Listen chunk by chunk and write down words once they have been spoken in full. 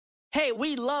Hey,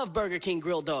 we love Burger King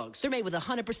grilled dogs. They're made with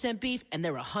 100% beef, and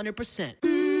they're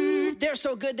 100%. They're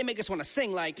so good, they make us want to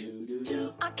sing like...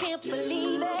 I can't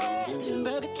believe it.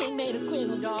 Burger King made a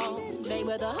grilled dog. Made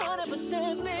with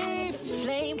 100% beef.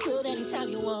 Flame grilled anytime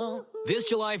you want. This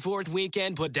July 4th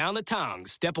weekend, put down the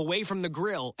tongs, step away from the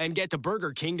grill, and get to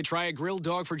Burger King to try a grilled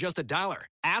dog for just $1.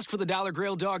 Ask for the $1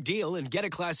 grilled dog deal and get a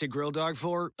classic grilled dog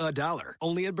for $1.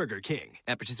 Only at Burger King.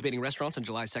 At participating restaurants on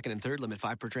July 2nd and 3rd, limit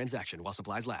 5 per transaction while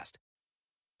supplies last.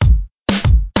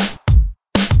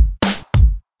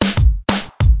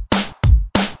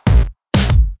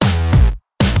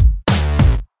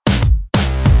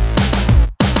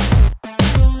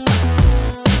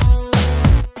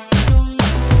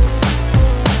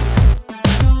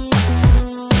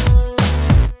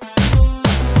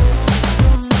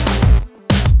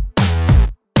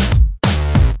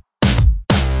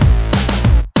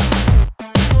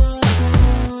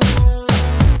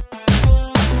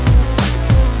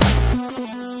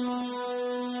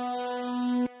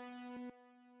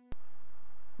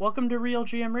 Welcome to Real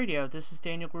GM Radio. This is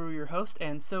Daniel Guru, your host,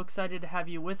 and so excited to have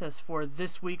you with us for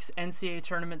this week's NCAA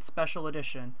Tournament Special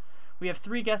Edition. We have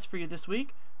 3 guests for you this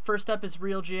week. First up is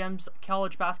Real GM's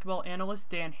college basketball analyst,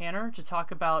 Dan Hanner, to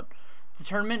talk about the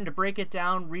tournament and to break it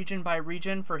down region by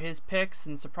region for his picks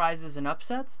and surprises and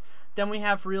upsets. Then we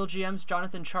have Real GM's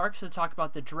Jonathan Tjarks to talk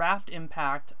about the draft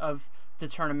impact of the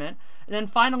tournament. And then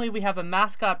finally we have a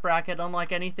mascot bracket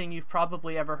unlike anything you've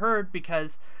probably ever heard,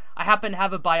 because I happen to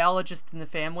have a biologist in the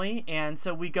family, and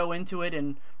so we go into it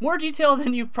in more detail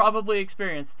than you've probably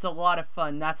experienced. It's a lot of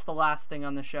fun. That's the last thing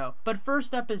on the show. But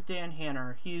first up is Dan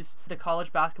Hanner. He's the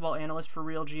college basketball analyst for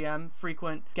Real GM,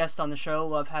 frequent guest on the show.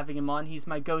 Love having him on. He's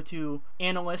my go-to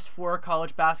analyst for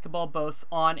college basketball, both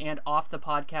on and off the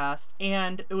podcast.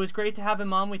 And it was great to have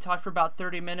him on. We talked for about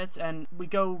 30 minutes, and we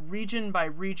go region by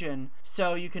region,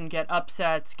 so you can get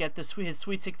upsets, get his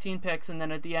Sweet 16 picks, and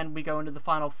then at the end we go into the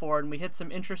Final Four, and we hit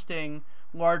some interesting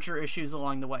larger issues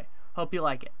along the way. Hope you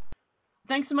like it.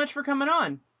 Thanks so much for coming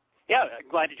on. Yeah,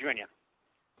 glad to join you.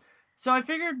 So I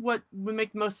figured what would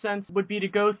make the most sense would be to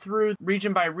go through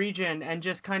region by region and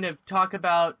just kind of talk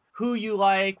about who you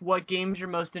like, what games you're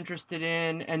most interested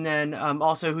in, and then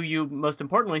also most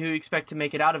importantly, who you expect to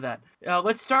make it out of that.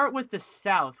 Let's start with the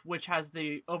South, which has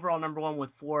the overall number 1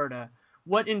 with Florida.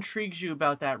 What intrigues you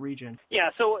about that region? Yeah,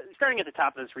 so starting at the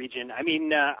top of this region, I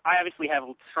mean, I obviously have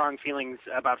strong feelings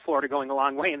about Florida going a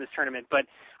long way in this tournament, but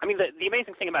I mean, the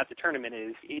amazing thing about the tournament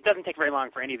is it doesn't take very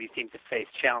long for any of these teams to face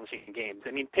challenging games.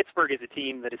 I mean, Pittsburgh is a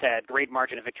team that has had great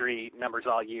margin of victory numbers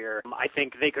all year. I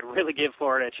think they could really give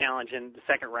Florida a challenge in the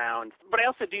second round. But I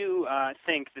also do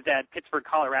think that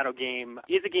Pittsburgh-Colorado game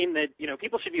is a game that, you know,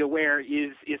 people should be aware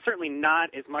is certainly not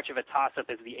as much of a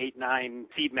toss-up as the 8-9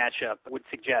 seed matchup would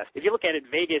suggest. If you look at it,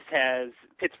 Vegas has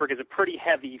Pittsburgh as a pretty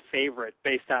heavy favorite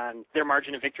based on their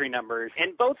margin of victory numbers.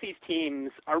 And both these teams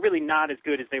are really not as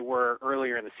good as they were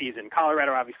earlier in the season.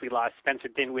 Colorado obviously lost Spencer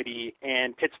Dinwiddie,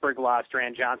 and Pittsburgh lost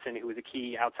Duran Johnson, who was a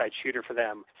key outside shooter for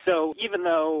them. So even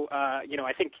though,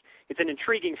 I think it's an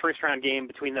intriguing first-round game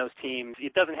between those teams,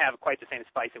 it doesn't have quite the same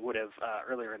spice it would have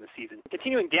earlier in the season.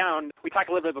 Continuing down, we talked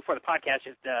a little bit before the podcast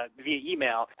just via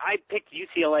email. I picked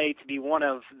UCLA to be one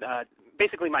of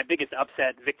basically my biggest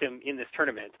upset victim in this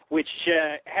tournament, which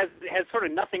has sort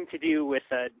of nothing to do with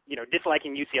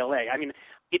disliking UCLA. I mean,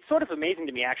 it's sort of amazing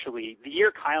to me, actually, the year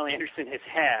Kyle Anderson has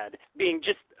had, being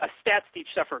just a stat-steep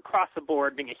stuffer across the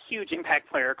board, being a huge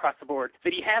impact player across the board,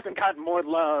 that he hasn't gotten more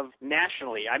love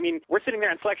nationally. I mean, we're sitting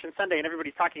there on Selection Sunday, and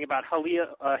everybody's talking about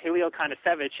Halil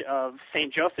Konasevich of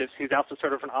St. Joseph's, who's also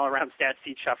sort of an all-around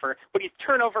stat-steep stuffer, but he's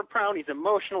turnover-prone, he's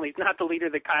emotional, he's not the leader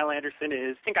that Kyle Anderson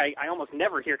is. I think I almost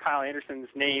never hear Kyle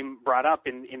Anderson's name brought up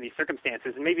in these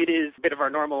circumstances, and maybe it is a bit of our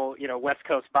normal, West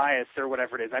Coast bias or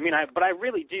whatever it is. I mean, but I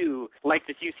really do like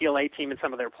this UCLA team and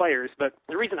some of their players, but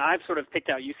the reason I've sort of picked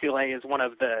out UCLA as one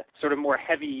of the sort of more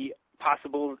heavy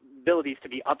possibilities to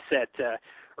be upset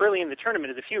early in the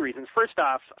tournament is a few reasons. First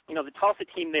off, the Tulsa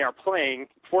team they are playing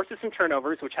forces some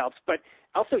turnovers, which helps, but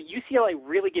also UCLA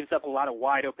really gives up a lot of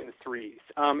wide open threes.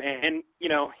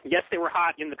 Yes, they were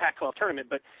hot in the Pac-12 tournament,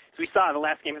 but as we saw the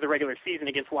last game of the regular season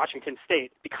against Washington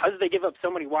State, because they give up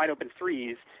so many wide open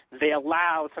threes, they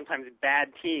allow sometimes bad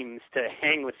teams to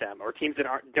hang with them, or teams that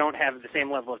don't have the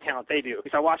same level of talent they do.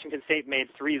 We saw Washington State made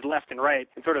threes left and right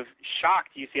and sort of shocked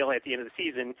UCLA at the end of the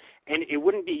season, and it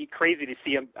wouldn't be crazy to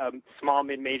see a small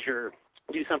mid-major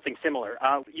do something similar.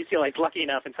 UCLA is lucky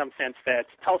enough in some sense that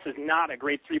Tulsa is not a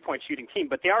great three-point shooting team,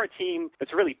 but they are a team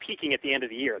that's really peaking at the end of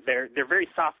the year. They're very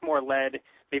sophomore-led.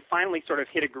 They finally sort of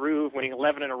hit a groove, winning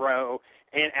 11 in a row,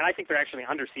 and I think they're actually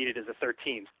underseeded as a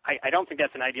 13th. I don't think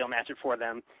that's an ideal matchup for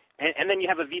them. And then you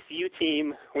have a VCU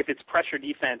team with its pressure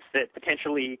defense that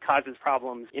potentially causes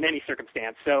problems in any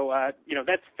circumstance. So,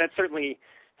 that's certainly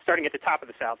starting at the top of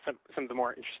the South, some of the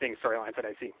more interesting storylines that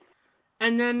I see.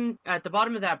 And then at the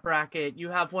bottom of that bracket, you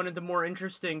have one of the more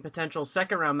interesting potential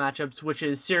second-round matchups, which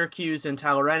is Syracuse and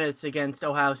Tyler Ennis against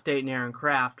Ohio State and Aaron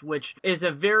Craft, which is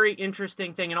a very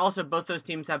interesting thing. And also, both those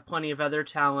teams have plenty of other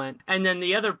talent. And then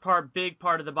the other big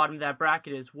part of the bottom of that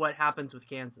bracket is what happens with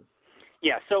Kansas.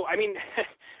 Yeah, so, I mean,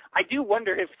 I do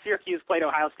wonder if Syracuse played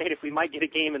Ohio State, if we might get a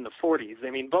game in the 40s.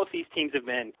 I mean, both these teams have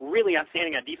been really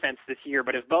outstanding on defense this year,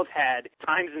 but have both had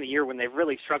times in the year when they've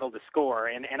really struggled to score.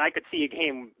 And I could see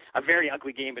a very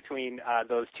ugly game between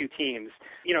those two teams.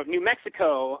 You know, New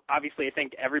Mexico, obviously, I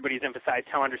think everybody's emphasized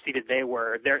how underseeded they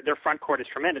were. Their front court is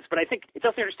tremendous. But I think it's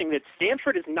also interesting that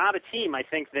Stanford is not a team, I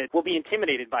think, that will be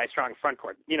intimidated by a strong front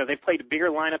court. You know, they've played a bigger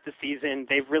lineup this season.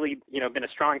 They've really, been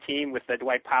a strong team with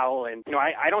Dwight Powell. And,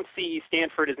 I don't see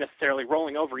Stanford as necessarily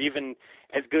rolling over even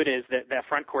as good as that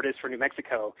front court is for New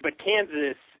Mexico. But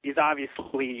Kansas is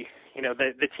obviously,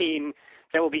 the team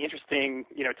that will be interesting,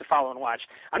 to follow and watch.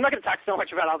 I'm not going to talk so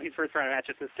much about all these first-round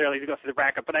matches necessarily to go through the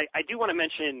bracket, but I do want to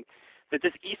mention that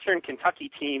this Eastern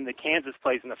Kentucky team that Kansas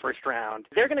plays in the first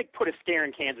round, they're going to put a scare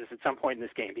in Kansas at some point in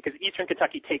this game because Eastern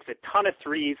Kentucky takes a ton of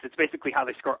threes. That's basically how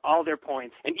they score all their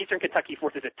points. And Eastern Kentucky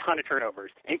forces a ton of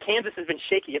turnovers. And Kansas has been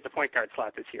shaky at the point guard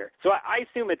slot this year. So I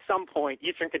assume at some point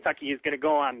Eastern Kentucky is going to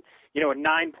go on, a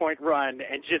 9-point run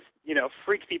and just,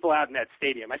 freak people out in that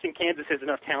stadium. I think Kansas has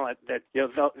enough talent that,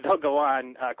 they'll go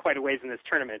on quite a ways in this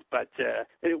tournament. But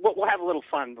we'll have a little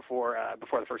fun before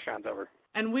the first round's over.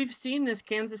 And we've seen this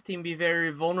Kansas team be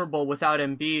very vulnerable without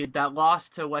Embiid. That loss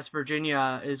to West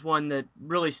Virginia is one that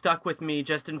really stuck with me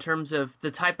just in terms of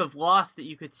the type of loss that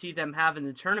you could see them have in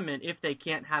the tournament if they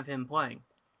can't have him playing.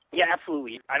 Yeah,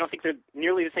 absolutely. I don't think they're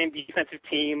nearly the same defensive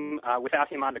team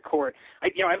without him on the court.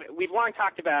 We've long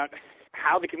talked about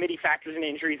how the committee factors in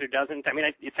injuries or doesn't. I mean,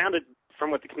 it sounded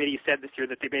from what the committee said this year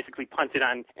that they basically punted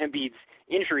on Embiid's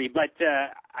injury. But,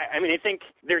 I think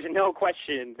there's no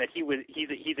question that he's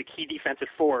a key defensive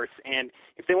force. And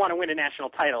if they want to win a national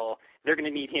title, they're going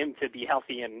to need him to be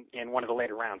healthy in one of the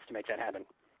later rounds to make that happen.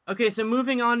 Okay, so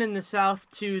moving on in the South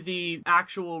to the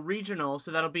actual regional, so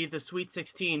that'll be the Sweet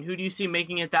 16. Who do you see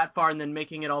making it that far and then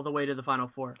making it all the way to the Final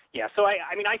Four? Yeah, so I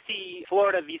see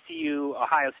Florida, VCU,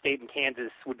 Ohio State, and Kansas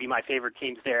would be my favorite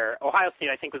teams there. Ohio State,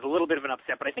 I think, was a little bit of an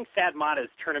upset, but I think Thad Matta's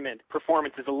tournament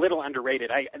performance is a little underrated.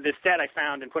 The stat I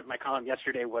found and put in my column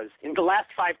yesterday was in the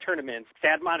last 5 tournaments,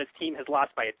 Thad Matta's team has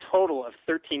lost by a total of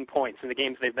 13 points in the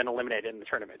games they've been eliminated in the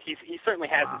tournament. He certainly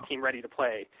has his team ready to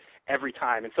play every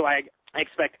time, and so I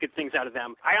expect good things out of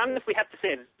them. I honestly have to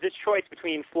say that this choice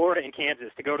between Florida and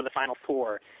Kansas to go to the Final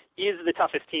Four is the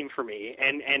toughest team for me,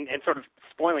 and sort of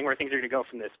spoiling where things are going to go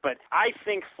from this. But I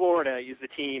think Florida is the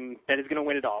team that is going to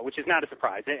win it all, which is not a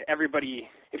surprise. Everybody,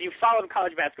 if you follow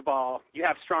college basketball, you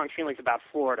have strong feelings about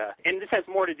Florida. And this has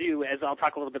more to do, as I'll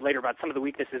talk a little bit later, about some of the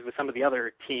weaknesses with some of the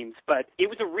other teams. But it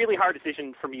was a really hard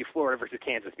decision for me, Florida versus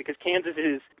Kansas, because Kansas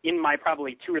is in my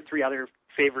probably 2 or 3 other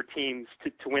favorite teams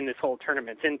to win this whole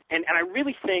tournament. And I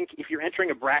really think if you're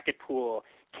entering a bracket pool,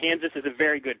 Kansas is a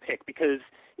very good pick, because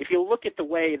if you look at the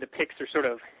way the picks are sort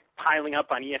of piling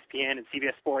up on ESPN and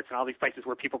CBS Sports and all these places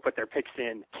where people put their picks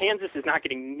in, Kansas is not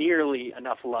getting nearly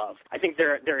enough love. I think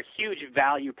they're a huge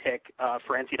value pick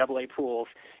for NCAA pools.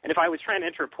 And if I was trying to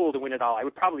enter a pool to win it all, I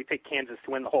would probably pick Kansas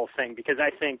to win the whole thing, because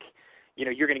I think,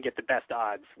 you're going to get the best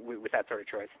odds with that sort of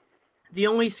choice. The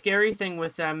only scary thing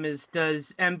with them is, does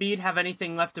Embiid have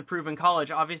anything left to prove in college?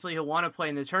 Obviously, he'll want to play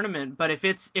in the tournament, but if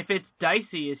it's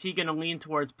dicey, is he going to lean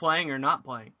towards playing or not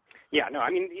playing? Yeah, no,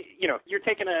 I mean, you're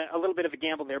taking a little bit of a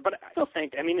gamble there, but I still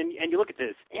think, and you look at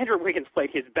this, Andrew Wiggins played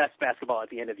his best basketball at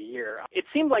the end of the year. It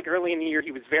seemed like early in the year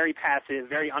he was very passive,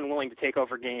 very unwilling to take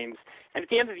over games, and at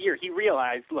the end of the year he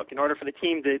realized, look, in order for the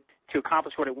team to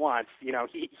accomplish what it wants,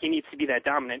 he needs to be that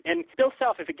dominant. And Bill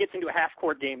Self, if it gets into a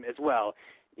half-court game as well,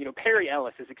 Perry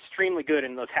Ellis is extremely good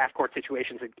in those half-court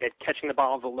situations at catching the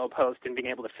ball at the low post and being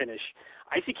able to finish.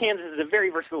 I see Kansas as a very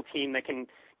versatile team that can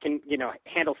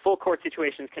handle full-court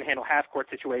situations, can handle half-court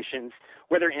situations,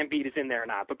 whether Embiid is in there or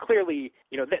not. But clearly,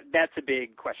 that's a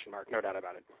big question mark, no doubt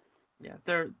about it.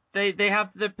 Yeah, they have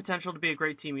the potential to be a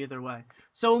great team either way.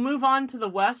 So we'll move on to the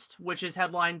West, which is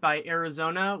headlined by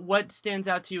Arizona. What stands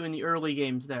out to you in the early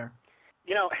games there?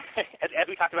 As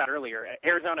we talked about earlier,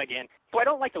 Arizona again. So I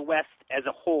don't like the West as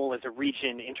a whole, as a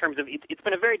region, in terms of it's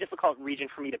been a very difficult region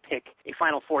for me to pick a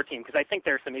Final Four team, because I think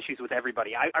there are some issues with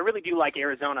everybody. I really do like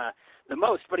Arizona the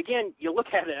most, but again, you look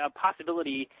at a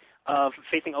possibility of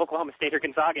facing Oklahoma State or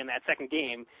Gonzaga in that second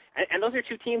game, and those are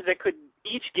 2 teams that could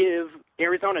each give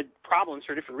Arizona problems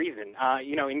for a different reason.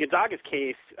 In Gonzaga's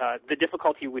case, the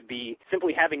difficulty would be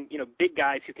simply having, big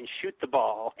guys who can shoot the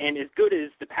ball. And as good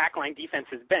as the pack line defense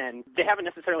has been, they haven't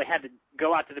necessarily had to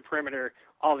go out to the perimeter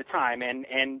all the time.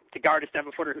 And to guard a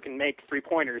 7-footer who can make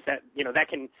three-pointers, that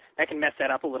can mess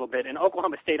that up a little bit. And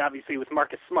Oklahoma State, obviously, with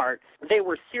Marcus Smart, they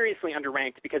were seriously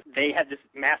underranked because they had this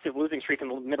massive losing streak in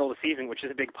the middle of the season, which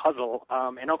is a big puzzle.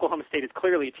 And Oklahoma State is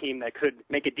clearly a team that could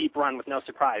make a deep run with no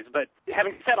surprise. But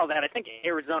having said all that, I think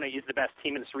Arizona is the best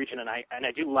team in this region, and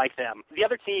I do like them. The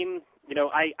other team,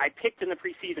 I picked in the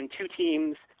preseason two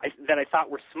teams that I thought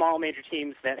were small major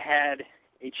teams that had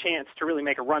a chance to really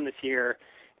make a run this year,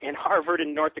 and Harvard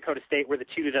and North Dakota State were the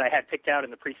two that I had picked out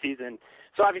in the preseason.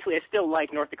 So obviously I still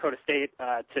like North Dakota State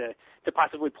to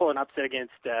possibly pull an upset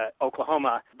against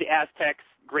Oklahoma. The Aztecs,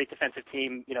 great defensive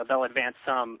team, they'll advance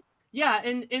some. Yeah,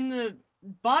 and in the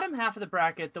bottom half of the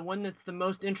bracket, the one that's the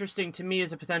most interesting to me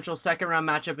is a potential second-round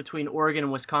matchup between Oregon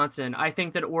and Wisconsin. I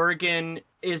think that Oregon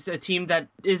is a team that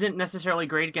isn't necessarily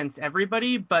great against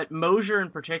everybody, but Mosier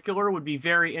in particular would be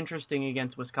very interesting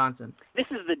against Wisconsin. This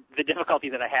is the difficulty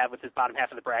that I have with this bottom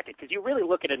half of the bracket, because you really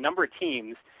look at a number of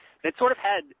teams that sort of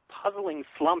had puzzling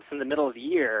slumps in the middle of the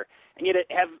year, and yet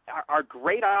are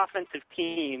great offensive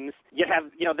teams, yet have,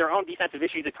 their own defensive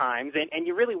issues at times, and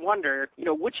you really wonder,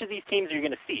 which of these teams are you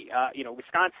going to see?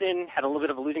 Wisconsin had a little bit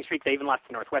of a losing streak. They even lost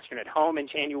to Northwestern at home in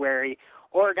January.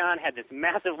 Oregon had this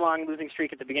massive long losing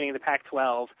streak at the beginning of the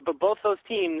Pac-12, but both those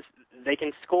teams, they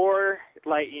can score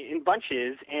like in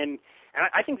bunches, and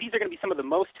I think these are going to be some of the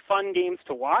most fun games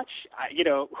to watch.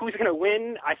 Who's going to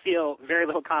win, I feel very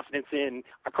little confidence in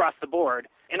across the board.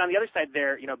 And on the other side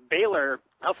there, Baylor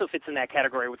also fits in that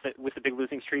category with the big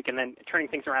losing streak and then turning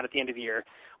things around at the end of the year.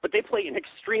 But they play an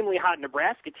extremely hot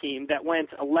Nebraska team that went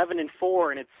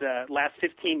 11-4 in its last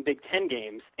 15 Big Ten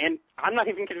games. And I'm not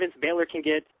even convinced Baylor can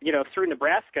get, through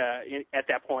Nebraska at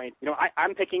that point.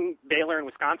 I'm picking Baylor and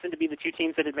Wisconsin to be the two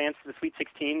teams that advance to the Sweet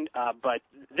 16. But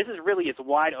this is really as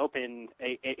wide open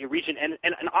a region and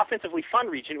an offensively fun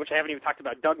region, which I haven't even talked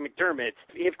about. Doug McDermott.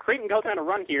 If Creighton goes on a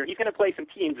run here, he's going to play some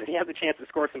teams that he has a chance to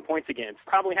score some points against.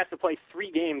 Probably has to play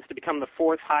 3 games to become the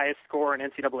 4th highest scorer in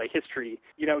NCAA history.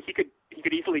 He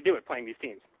could easily do it playing these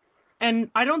teams.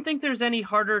 And I don't think there's any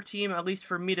harder team, at least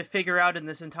for me, to figure out in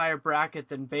this entire bracket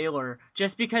than Baylor,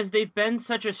 just because they've been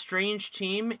such a strange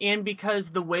team and because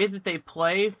the way that they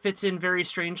play fits in very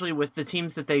strangely with the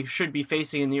teams that they should be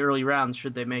facing in the early rounds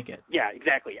should they make it. Yeah,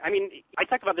 exactly. I mean, I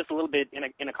talked about this a little bit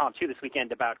in a column, too, this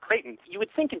weekend about Creighton. You would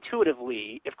think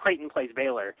intuitively, if Creighton plays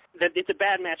Baylor, that it's a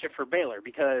bad matchup for Baylor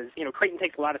because, Creighton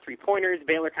takes a lot of three-pointers.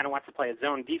 Baylor kind of wants to play a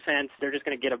zone defense. They're just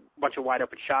going to get a bunch of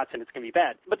wide-open shots, and it's going to be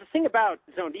bad. But the thing about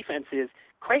zone defense is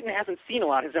Creighton hasn't seen a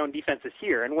lot of zone defense this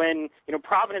year, and when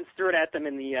Providence threw it at them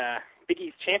in the Big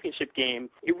East championship game,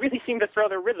 it really seemed to throw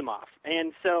their rhythm off.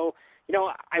 And so,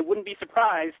 I wouldn't be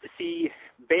surprised to see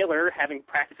Baylor, having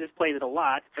practices, played it a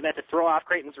lot, for that to throw off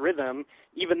Creighton's rhythm,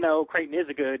 even though Creighton is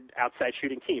a good outside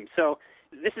shooting team. So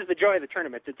this is the joy of the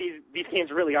tournament, that these games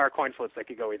really are coin flips that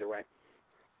could go either way.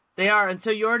 They are, and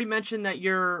so you already mentioned that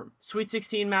your Sweet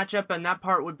 16 matchup, and that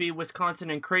part would be Wisconsin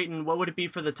and Creighton. What would it be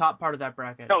for the top part of that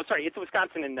bracket? No, sorry, it's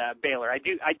Wisconsin and Baylor. I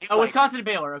do. Wisconsin and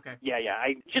Baylor, okay. Yeah.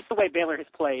 Just the way Baylor has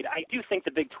played, I do think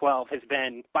the Big 12 has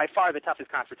been by far the toughest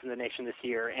conference in the nation this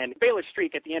year. And Baylor's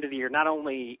streak at the end of the year, not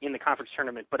only in the conference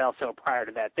tournament, but also prior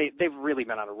to that, they've really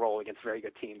been on a roll against very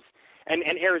good teams. And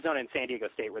Arizona and San Diego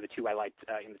State were the two I liked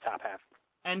in the top half.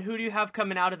 And who do you have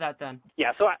coming out of that then?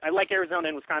 Yeah, so I like Arizona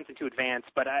and Wisconsin to advance,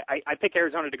 but I pick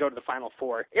Arizona to go to the Final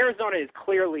Four. Arizona has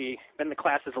clearly been the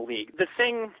class of the league. The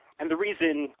thing and the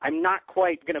reason I'm not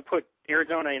quite going to put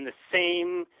Arizona in the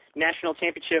same national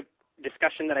championship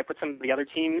discussion that I put some of the other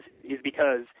teams is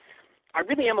because I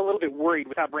really am a little bit worried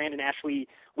without Brandon Ashley,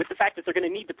 with the fact that they're going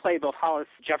to need to play both Hollis,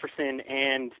 Jefferson,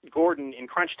 and Gordon in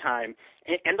crunch time.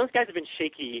 And those guys have been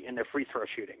shaky in their free throw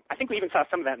shooting. I think we even saw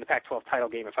some of that in the Pac-12 title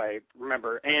game, if I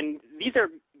remember. And these are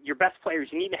your best players.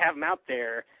 You need to have them out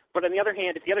there. But on the other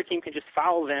hand, if the other team can just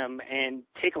foul them and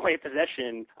take away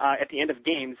possession at the end of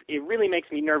games, it really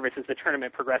makes me nervous as the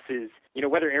tournament progresses,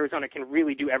 whether Arizona can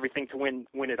really do everything to win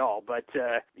it all. But,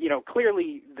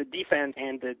 clearly the defense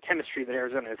and the chemistry that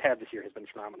Arizona has had this year has been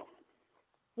phenomenal.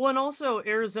 Well, and also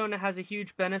Arizona has a huge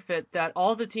benefit that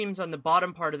all the teams on the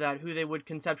bottom part of that, who they would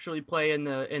conceptually play in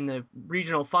the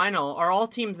regional final, are all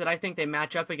teams that I think they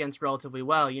match up against relatively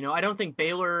well. You know, I don't think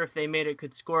Baylor, if they made it,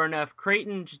 could score enough.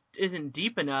 Creighton just isn't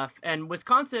deep enough, and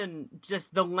Wisconsin, just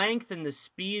the length and the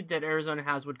speed that Arizona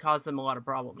has would cause them a lot of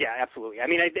problems. Yeah, absolutely. I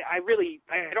mean, I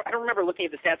don't remember looking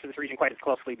at the stats for this region quite as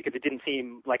closely because it didn't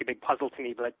seem like a big puzzle to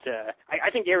me, but I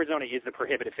think Arizona is the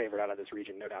prohibitive favorite out of this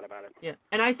region, no doubt about it. Yeah,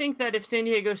 and I think that if San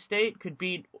Diego State could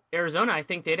beat Arizona, I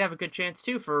think they'd have a good chance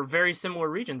too for very similar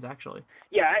regions, actually.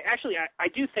 Yeah, I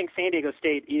do think San Diego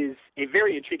State is a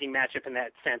very intriguing matchup in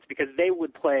that sense because they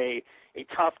would play a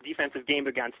tough defensive game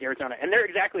against Arizona, and they're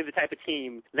exactly the type of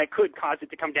team that could cause it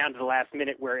to come down to the last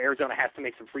minute where Arizona has to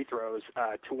make some free throws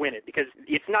to win it, because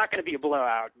it's not going to be a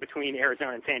blowout between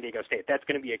Arizona and San Diego State. That's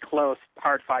going to be a close,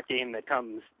 hard-fought game that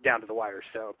comes down to the wire,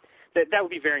 so that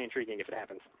would be very intriguing if it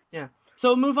happens. Yeah.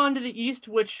 So move on to the East,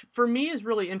 which for me is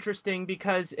really interesting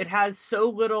because it has so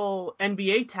little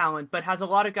NBA talent, but has a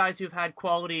lot of guys who've had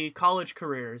quality college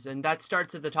careers, and that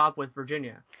starts at the top with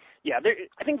Virginia. Yeah,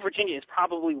 I think Virginia is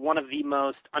probably one of the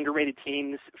most underrated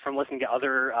teams from listening to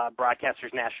other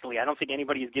broadcasters nationally. I don't think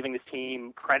anybody is giving this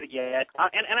team credit yet,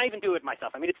 and I even do it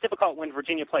myself. I mean, it's difficult when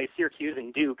Virginia plays Syracuse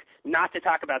and Duke not to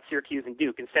talk about Syracuse and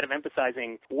Duke instead of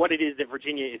emphasizing what it is that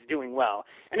Virginia is doing well.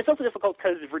 And it's also difficult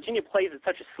because Virginia plays at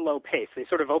such a slow pace. They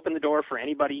sort of open the door for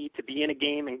anybody to be in a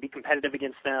game and be competitive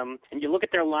against them. And you look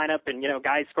at their lineup and,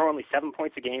 guys score only 7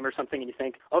 points a game or something, and you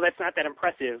think, oh, that's not that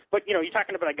impressive. But, you're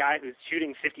talking about a guy who's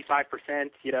shooting 55%,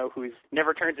 who's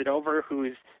never turns it over,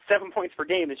 who's 7 points per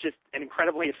game is just an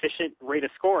incredibly efficient rate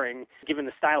of scoring given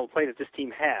the style of play that this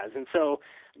team has. And so,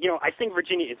 I think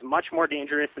Virginia is much more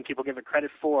dangerous than people give it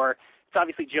credit for. It's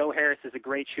obviously Joe Harris is a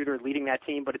great shooter leading that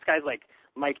team, but it's guys like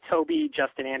Mike Tobey,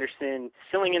 Justin Anderson,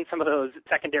 filling in some of those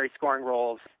secondary scoring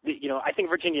roles. I think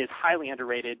Virginia is highly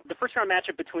underrated. The first round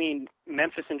matchup between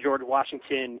Memphis and George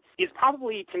Washington is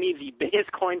probably, to me, the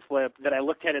biggest coin flip that I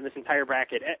looked at in this entire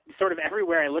bracket. Sort of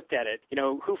everywhere I looked at it,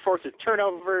 who forces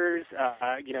turnovers,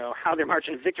 how their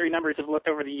margin of victory numbers have looked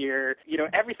over the year,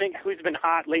 everything, who's been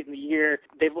hot late in the year.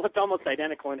 They've looked almost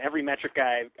identical in every metric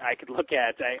I could look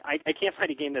at. I can't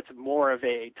find a game that's more of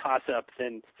a toss-up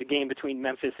than the game between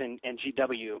Memphis and GW.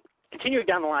 Continuing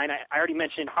down the line, I already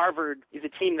mentioned Harvard is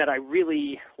a team that I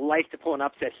really like to pull an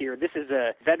upset here. This is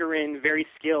a veteran, very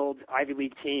skilled Ivy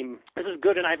League team. This is as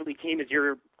good an Ivy League team as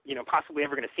you're possibly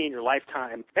ever going to see in your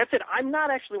lifetime. That said, I'm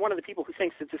not actually one of the people who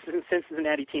thinks that this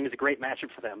Cincinnati team is a great matchup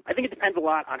for them. I think it depends a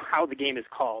lot on how the game is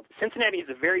called. Cincinnati is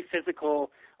a very physical,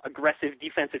 aggressive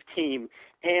defensive team,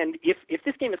 and if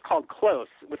this game is called close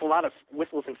with a lot of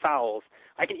whistles and fouls,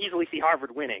 I can easily see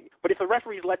Harvard winning. But if the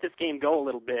referees let this game go a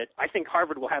little bit, I think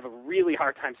Harvard will have a really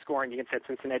hard time scoring against that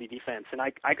Cincinnati defense, and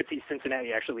I could see Cincinnati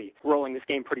actually rolling this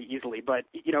game pretty easily. But,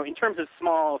 in terms of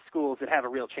small schools that have a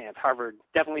real chance, Harvard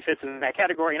definitely fits in that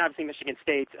category, and obviously Michigan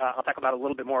State, I'll talk about a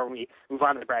little bit more when we move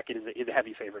on to the bracket, is a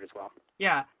heavy favorite as well.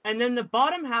 Yeah, and then the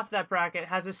bottom half of that bracket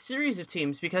has a series of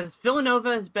teams because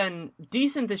Villanova has been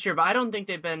decent this year, but I don't think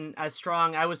they've been as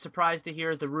strong. I was surprised to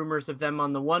hear the rumors of them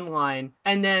on the one line.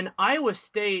 And then Iowa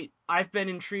State, I've been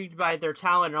intrigued by their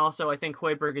talent, and also I think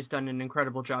Hoiberg has done an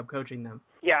incredible job coaching them.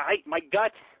 Yeah,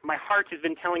 my heart has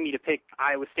been telling me to pick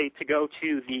Iowa State to go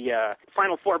to the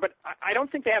Final Four, but I don't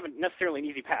think they have necessarily an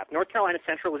easy path. North Carolina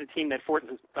Central is a team that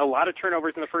forces a lot of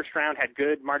turnovers in the first round, had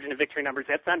good margin of victory numbers.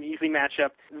 That's not an easy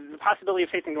matchup. The possibility of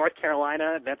facing North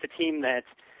Carolina, that's a team that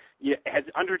has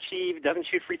underachieved, doesn't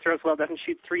shoot free throws well, doesn't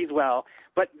shoot threes well,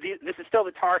 but this is still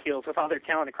the Tar Heels with all their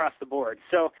talent across the board.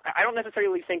 So I don't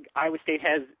necessarily think Iowa State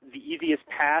has the easiest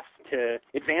path to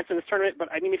advance in this tournament,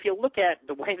 but I mean, if you look at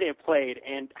the way they have played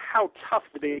and how tough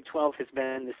the Big 12 has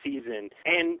been this season,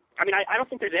 and I mean, I don't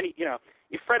think there's any,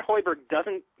 if Fred Hoiberg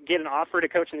doesn't get an offer to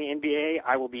coach in the NBA,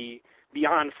 I will be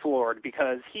beyond floored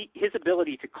because his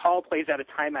ability to call plays out of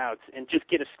timeouts and just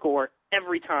get a score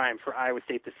every time for Iowa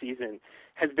State this season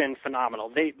has been phenomenal.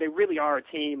 They really are a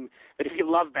team that if you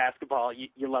love basketball,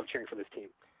 you love cheering for this team.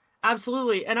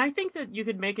 Absolutely, and I think that you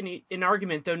could make an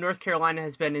argument, though North Carolina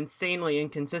has been insanely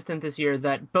inconsistent this year,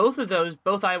 that both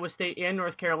Iowa State and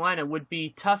North Carolina would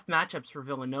be tough matchups for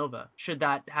Villanova, should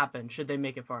that happen, should they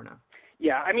make it far enough.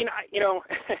 Yeah, I mean,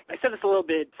 I said this a little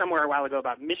bit somewhere a while ago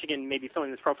about Michigan maybe filling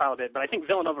this profile a bit, but I think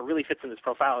Villanova really fits in this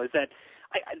profile, is that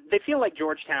they feel like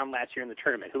Georgetown last year in the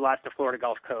tournament, who lost to Florida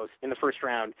Gulf Coast in the first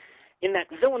round, in that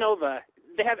Villanova,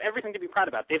 they have everything to be proud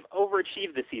about. They've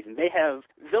overachieved this season. They have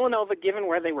Villanova, given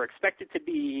where they were expected to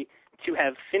be, to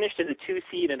have finished as a 2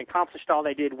 seed and accomplished all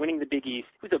they did, winning the Big East.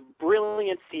 It was a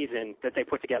brilliant season that they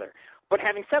put together. But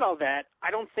having said all that,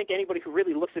 I don't think anybody who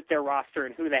really looks at their roster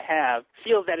and who they have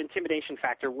feels that intimidation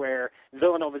factor where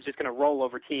Villanova is just going to roll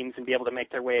over teams and be able to make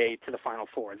their way to the Final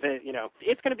Four.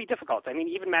 It's going to be difficult. I mean,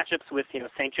 even matchups with,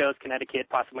 St. Joe's, Connecticut,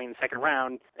 possibly in the second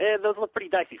round, those look pretty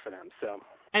dicey for them. So.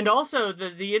 And also,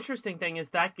 the interesting thing is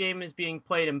that game is being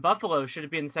played in Buffalo, should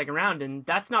it be in the second round, and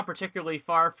that's not particularly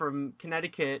far from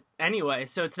Connecticut anyway,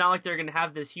 so it's not like they're going to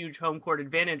have this huge home court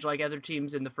advantage like other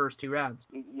teams in the first 2 rounds.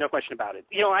 No question about it.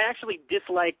 I actually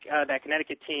dislike that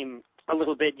Connecticut team a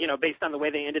little bit, based on the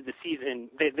way they ended the season.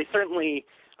 They certainly,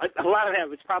 a lot of that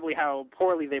was probably how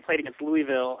poorly they played against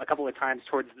Louisville a couple of times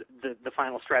towards the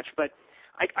final stretch, but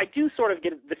I do sort of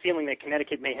get the feeling that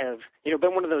Connecticut may have,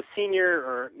 been one of those senior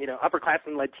or,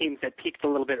 upperclassmen-led teams that peaked a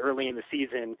little bit early in the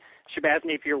season. Shabazz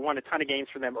Napier won a ton of games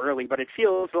for them early, but it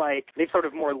feels like they've sort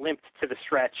of more limped to the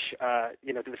stretch,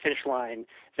 to the finish line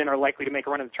than are likely to make a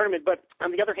run in the tournament. But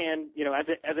on the other hand,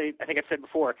 as I think I've said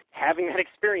before, having that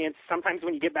experience, sometimes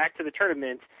when you get back to the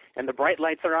tournament and the bright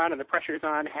lights are on and the pressure's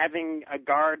on, having a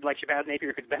guard like Shabazz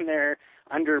Napier who's been there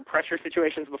under pressure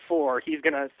situations before, he's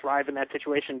going to thrive in that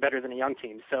situation better than a young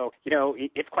team. So,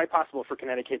 it's quite possible for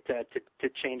Connecticut to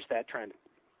change that trend.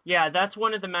 Yeah, that's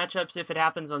one of the matchups, if it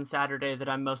happens on Saturday, that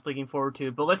I'm most looking forward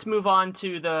to. But let's move on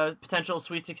to the potential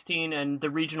Sweet 16 and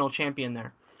the regional champion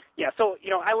there. Yeah, so,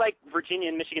 I like Virginia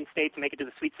and Michigan State to make it to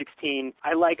the Sweet 16.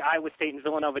 I like Iowa State and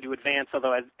Villanova to advance,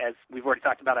 although as we've already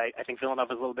talked about, I think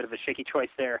Villanova is a little bit of a shaky choice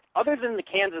there. Other than the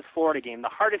Kansas-Florida game, the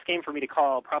hardest game for me to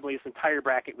call probably this entire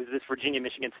bracket was this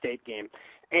Virginia-Michigan State game.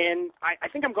 And I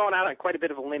think I'm going out on quite a bit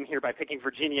of a limb here by picking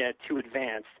Virginia to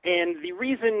advance. And the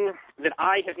reason that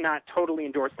I have not totally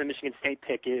endorsed the Michigan State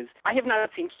pick is I have not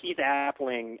seen Keith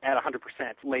Appling at 100%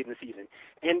 late in the season.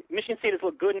 And Michigan State has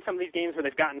looked good in some of these games where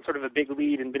they've gotten sort of a big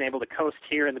lead and been able to coast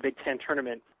here in the Big Ten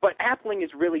tournament. But Appling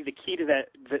is really the key to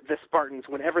the Spartans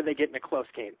whenever they get in a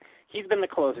close game. He's been the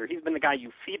closer. He's been the guy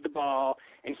you feed the ball,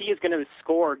 and he is going to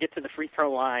score, get to the free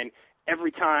throw line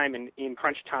every time in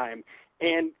crunch time.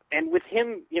 And with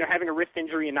him, having a wrist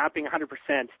injury and not being 100%,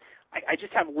 I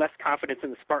just have less confidence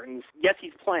in the Spartans. Yes,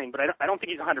 he's playing, but I don't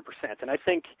think he's 100%. And I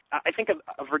think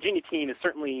a Virginia team is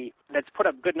certainly that's put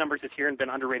up good numbers this year and been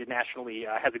underrated nationally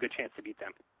has a good chance to beat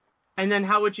them. And then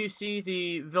how would you see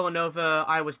the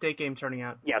Villanova-Iowa State game turning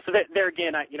out? Yeah, so there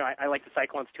again, I like the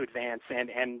Cyclones to advance,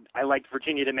 and I liked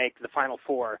Virginia to make the Final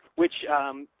Four, which,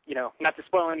 not to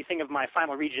spoil anything of my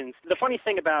final regions, the funny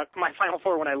thing about my Final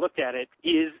Four when I looked at it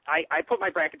is I put my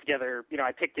bracket together,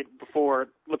 I picked it before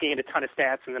looking at a ton of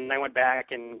stats, and then I went back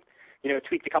and,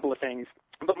 tweaked a couple of things.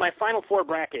 But my Final Four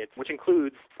bracket, which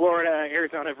includes Florida,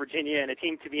 Arizona, Virginia, and a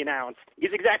team to be announced, is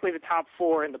exactly the top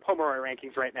 4 in the Pomeroy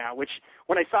rankings right now, which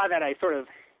when I saw that, I sort of,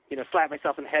 slapped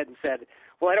myself in the head and said,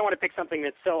 well, I don't want to pick something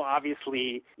that so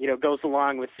obviously, goes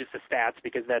along with just the stats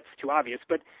because that's too obvious.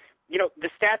 But, the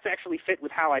stats actually fit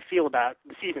with how I feel about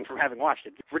the season from having watched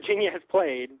it. Virginia has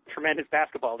played tremendous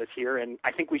basketball this year, and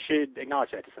I think we should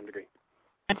acknowledge that to some degree.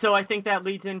 And so I think that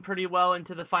leads in pretty well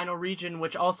into the final region,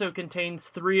 which also contains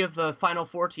 3 of the Final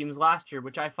Four teams last year,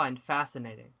 which I find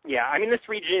fascinating. Yeah, I mean, this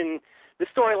region, the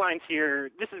storylines here,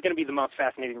 this is going to be the most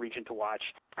fascinating region to watch.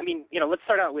 I mean, let's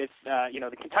start out with,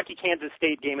 the Kentucky-Kansas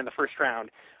State game in the first round.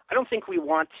 I don't think we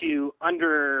want to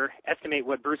underestimate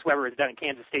what Bruce Weber has done at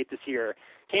Kansas State this year.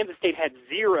 Kansas State had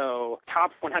 0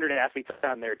 top 100 athletes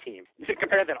on their team. You should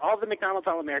compare that, all the McDonald's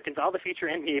All-Americans, all the future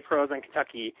NBA pros on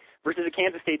Kentucky, versus a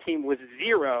Kansas State team with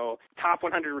 0 top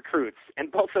 100 recruits.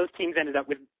 And both those teams ended up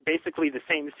with basically the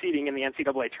same seeding in the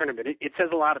NCAA tournament. It says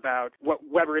a lot about what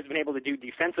Weber has been able to do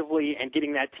defensively and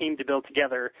getting that team to build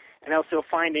together, and also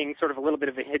finding sort of a little bit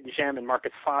of a hidden gem in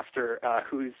Marcus Foster,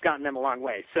 who's gotten them a long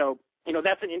way. So,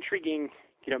 that's an intriguing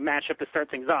matchup to start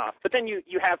things off. But then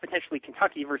you have potentially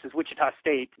Kentucky versus Wichita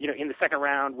State, in the second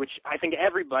round, which I think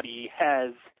everybody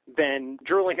has been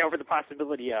drooling over the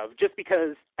possibility of, just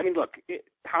because, look,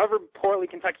 however poorly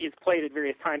Kentucky has played at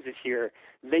various times this year,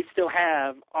 they still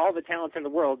have all the talent in the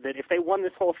world that if they won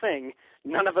this whole thing,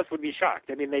 none of us would be shocked.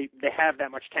 They have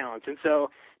that much talent. And so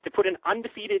to put an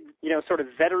undefeated, sort of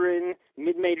veteran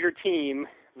mid-major team,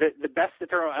 the best that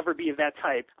there will ever be of that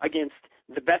type, against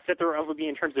the best that there will ever be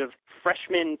in terms of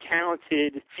freshman,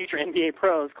 talented, future NBA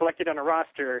pros collected on a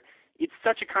roster, it's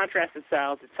such a contrast in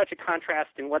styles. It's such a contrast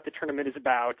in what the tournament is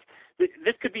about.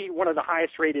 This could be one of the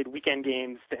highest-rated weekend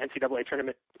games the NCAA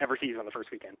tournament ever sees on the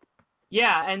first weekend.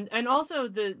 Yeah, and also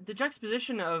the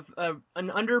juxtaposition of an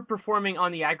underperforming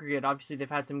on the aggregate, obviously they've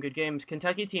had some good games,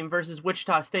 Kentucky team versus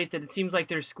Wichita State, that it seems like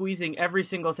they're squeezing every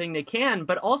single thing they can,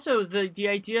 but also the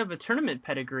idea of a tournament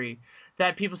pedigree,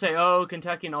 that people say, oh,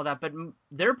 Kentucky and all that, but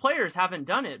their players haven't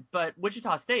done it, but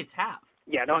Wichita State's have.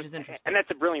 Yeah, no, and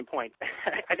that's a brilliant point.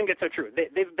 I think that's so true.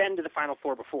 They've been to the Final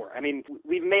Four before. I mean,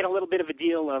 we've made a little bit of a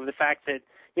deal of the fact that,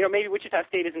 maybe Wichita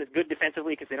State isn't as good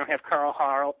defensively because they don't have Carl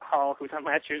Hall, who's on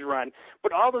last year's run,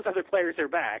 but all those other players are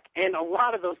back, and a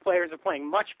lot of those players are playing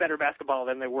much better basketball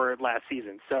than they were last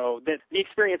season. So the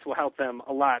experience will help them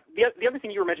a lot. The other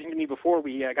thing you were mentioning to me before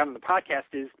we got on the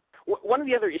podcast is, one of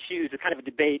the other issues, kind of a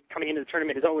debate coming into the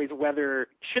tournament, is always whether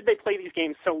should they play these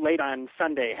games so late on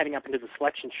Sunday heading up into the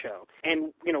selection show,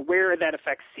 and where that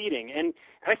affects seeding. And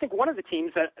I think one of the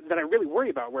teams that I really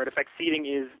worry about where it affects seeding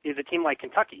is a team like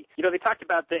Kentucky. They talked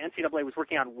about the NCAA was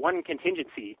working on one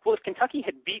contingency. Well, if Kentucky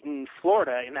had beaten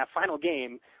Florida in that final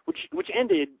game, which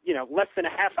ended less than a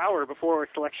half hour before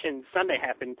Selection Sunday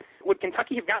happened, would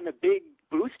Kentucky have gotten a big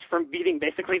boost from beating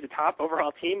basically the top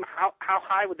overall team? How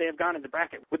high would they have gone in the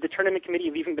bracket? Would the tournament committee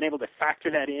have even been able to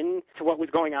factor that in to what was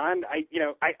going on?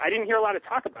 I didn't hear a lot of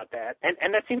talk about that,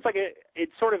 and that seems like it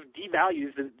sort of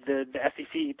devalues the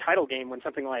SEC title game when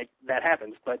something like that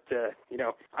happens. But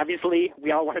obviously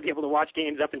we all want to be able to watch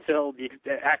games up until the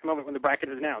exact moment when the bracket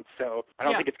is announced. So I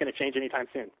don't think it's going to change anytime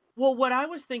soon. Well, what I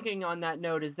was thinking on that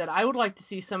note is that I would like to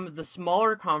see some of the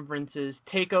smaller conferences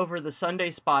take over the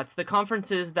Sunday spots, the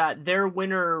conferences that their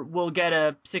winner will get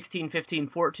a 16, 15,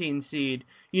 14 seed,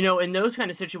 in those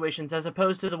kind of situations, as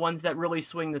opposed to the ones that really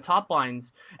swing the top lines.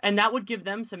 And that would give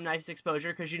them some nice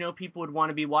exposure because, people would want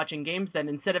to be watching games then.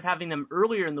 Instead of having them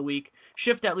earlier in the week,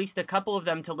 shift at least a couple of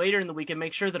them to later in the week and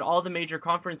make sure that all the major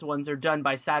conference ones are done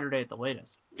by Saturday at the latest.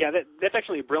 Yeah, that's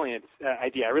actually a brilliant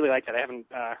idea. I really like that. I haven't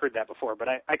heard that before, but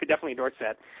I could definitely endorse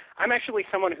that. I'm actually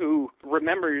someone who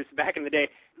remembers back in the day,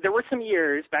 there were some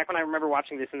years back when I remember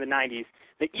watching this in the 90s,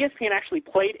 that ESPN actually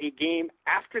played a game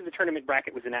after the tournament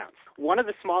bracket was announced. One of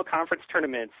the small conference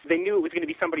tournaments, they knew it was going to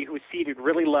be somebody who was seeded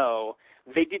really low.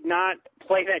 They did not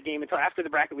play that game until after the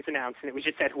bracket was announced, and it was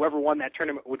just that whoever won that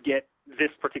tournament would get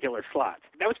this particular slot.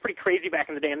 That was pretty crazy back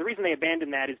in the day, and the reason they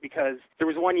abandoned that is because there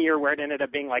was one year where it ended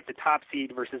up being like the top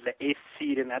seed versus the 8th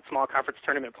seed in that small conference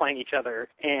tournament playing each other,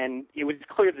 and it was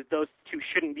clear that those two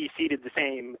shouldn't be seeded the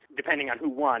same depending on who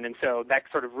won, and so that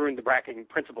sort of ruined the bracketing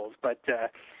principles. But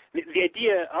the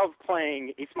idea of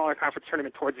playing a smaller conference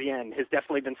tournament towards the end has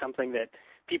definitely been something that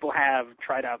people have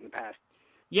tried out in the past.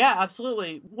 Yeah,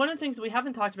 absolutely. One of the things we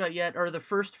haven't talked about yet are the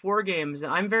first 4 games.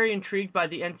 I'm very intrigued by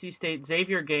the NC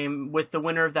State-Xavier game with the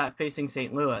winner of that facing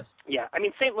St. Louis. Yeah, I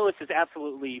mean, St. Louis has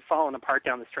absolutely fallen apart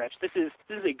down the stretch. This is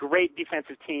a great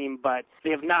defensive team, but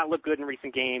they have not looked good in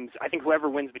recent games. I think whoever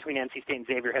wins between NC State and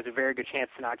Xavier has a very good chance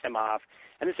to knock them off.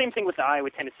 And the same thing with the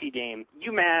Iowa-Tennessee game.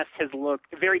 UMass has looked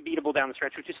very beatable down the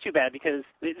stretch, which is too bad because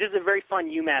this is a very fun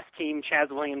UMass team. Chaz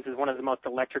Williams is one of the most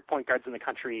electric point guards in the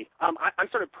country. I'm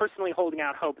sort of personally holding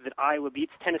out hope that Iowa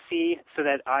beats Tennessee so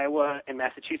that Iowa and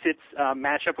Massachusetts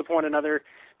match up with one another,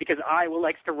 because Iowa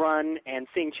likes to run, and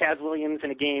seeing Chaz Williams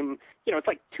in a game, it's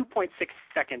like 2.6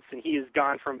 seconds, and he is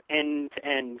gone from end to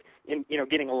end in,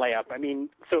 getting a layup. I mean,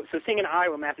 so seeing an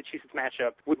Iowa-Massachusetts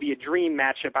matchup would be a dream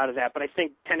matchup out of that, but I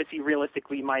think Tennessee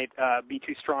realistically might be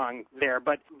too strong there.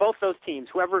 But both those teams,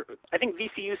 I think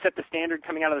VCU set the standard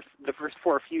coming out of the first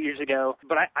 4 a few years ago,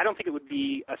 but I don't think it would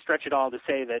be a stretch at all to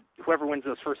say that whoever wins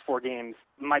those first 4 games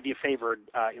might be favored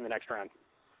in the next round.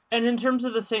 And in terms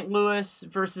of the St. Louis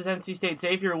versus NC State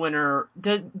Xavier winner,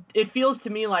 it feels to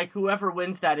me like whoever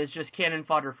wins that is just cannon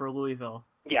fodder for Louisville.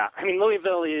 Yeah, I mean,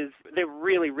 Louisville they've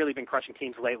really, really been crushing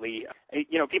teams lately.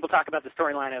 People talk about the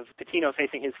storyline of Pitino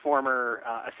facing his former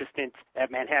assistant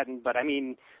at Manhattan, but I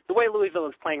mean, the way Louisville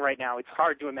is playing right now, it's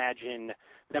hard to imagine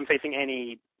them facing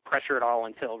any pressure at all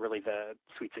until really the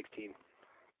Sweet 16.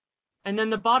 And then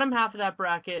the bottom half of that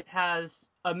bracket has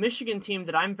a Michigan team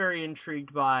that I'm very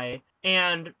intrigued by,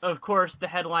 and, of course, the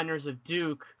headliners of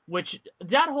Duke, which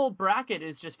that whole bracket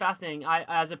is just fascinating.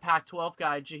 As a Pac-12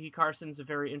 guy, Jahi Carson's a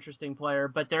very interesting player,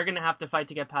 but they're going to have to fight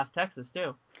to get past Texas,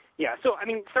 too. Yeah, so, I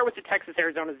mean, start with the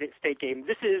Texas-Arizona State game.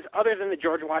 This is, other than the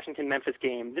Georgia-Washington-Memphis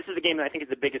game, this is the game that I think is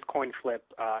the biggest coin flip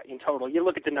in total. You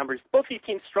look at the numbers. Both these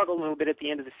teams struggle a little bit at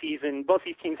the end of the season. Both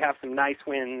these teams have some nice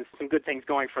wins, some good things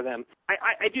going for them.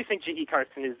 I do think Jahi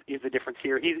Carson is the difference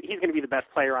here. He's going to be the best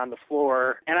player on the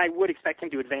floor, and I would expect him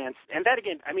to advance. And that,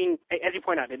 again, I mean, as you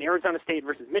point out, an Arizona State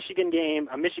versus Michigan game,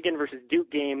 a Michigan versus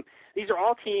Duke game, these are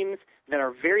all teams that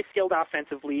are very skilled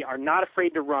offensively, are not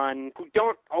afraid to run, who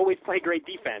don't always play great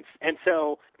defense. And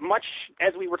so much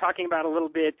as we were talking about a little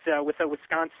bit with the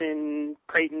Wisconsin,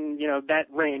 Creighton, that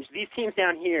range, these teams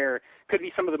down here could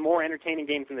be some of the more entertaining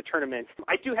games in the tournament.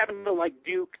 I do happen to like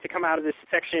Duke to come out of this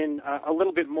section a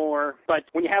little bit more, but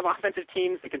when you have offensive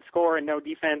teams that can score and no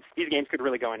defense, these games could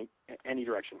really go any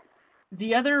direction.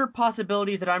 The other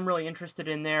possibility that I'm really interested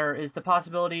in there is the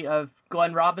possibility of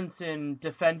Glenn Robinson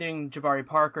defending Jabari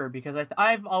Parker, because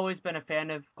I've always been a fan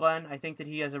of Glenn. I think that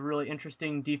he has a really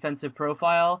interesting defensive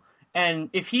profile, and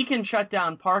if he can shut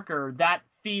down Parker, that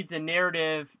feeds a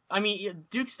narrative. I mean,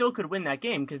 Duke still could win that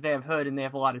game because they have Hood and they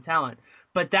have a lot of talent,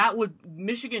 but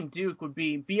Michigan-Duke would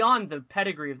be, beyond the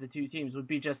pedigree of the two teams, would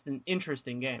be just an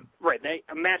interesting game. Right.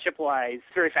 Matchup-wise,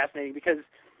 very fascinating because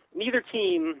neither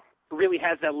team really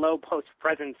has that low post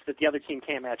presence that the other team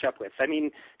can't match up with. I mean,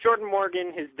 Jordan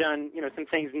Morgan has done, some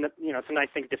things, some nice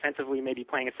things defensively, maybe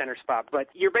playing a center spot, but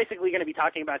you're basically going to be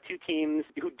talking about two teams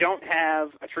who don't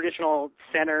have a traditional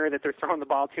center that they're throwing the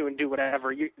ball to and do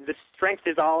whatever. The strength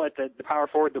is all at the power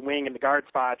forward, the wing, and the guard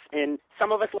spots, and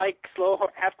some of us like slow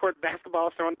half-court basketball,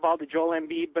 throwing the ball to Joel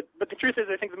Embiid, but the truth is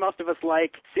I think that most of us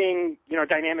like seeing,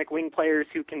 dynamic wing players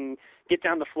who can get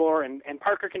down the floor, and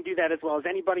Parker can do that as well as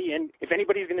anybody, and if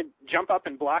anybody's going to jump up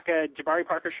and block a Jabari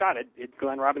Parker shot,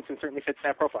 Glenn Robinson certainly fits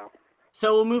that profile.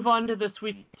 So we'll move on to the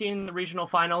Sweet 16, the regional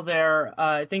final there.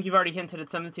 I think you've already hinted at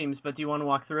some of the teams, but do you want to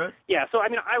walk through it? Yeah, so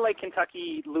I like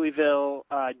Kentucky, Louisville,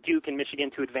 Duke, and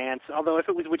Michigan to advance, although if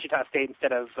it was Wichita State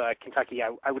instead of Kentucky,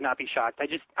 I would not be shocked.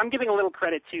 I'm giving a little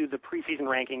credit to the preseason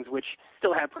rankings, which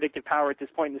still have predictive power at this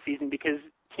point in the season, because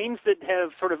teams that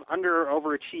have sort of under or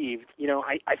overachieved,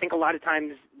 I think a lot of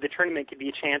times the tournament could be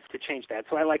a chance to change that.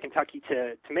 So I like Kentucky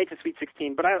to make the Sweet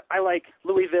 16, but I like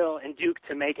Louisville and Duke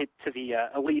to make it to the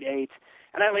Elite Eight.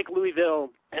 And I like Louisville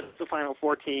as the Final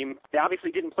Four team. They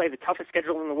obviously didn't play the toughest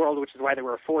schedule in the world, which is why they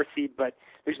were a 4 seed, but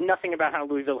there's nothing about how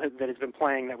Louisville has been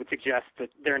playing that would suggest that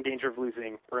they're in danger of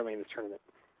losing early in this tournament.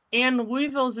 And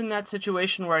Louisville's in that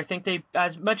situation where I think they,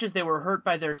 as much as they were hurt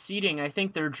by their seeding, I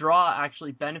think their draw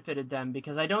actually benefited them,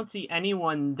 because I don't see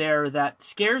anyone there that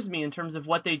scares me in terms of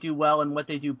what they do well and what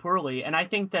they do poorly. And I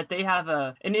think that they have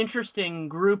an interesting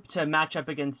group to match up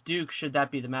against Duke, should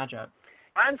that be the matchup.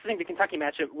 I honestly think the Kentucky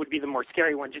matchup would be the more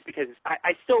scary one, just because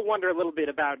I still wonder a little bit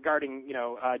about guarding,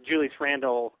 Julius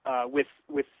Randle with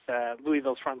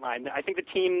Louisville's front line. I think the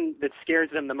team that scares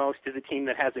them the most is a team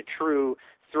that has a true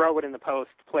throw it in the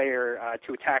post player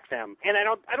to attack them. And I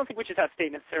don't think Wichita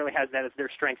State necessarily has that as their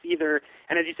strength either.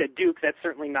 And as you said, Duke, that's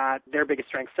certainly not their biggest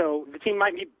strength. So the team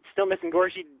might be still missing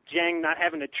Gorgui Dieng, not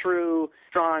having a true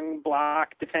strong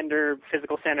block defender,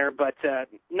 physical center, but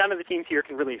none of the teams here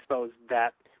can really expose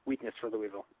that weakness for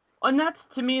Louisville. And that's,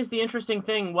 to me, is the interesting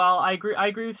thing. While I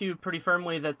agree with you pretty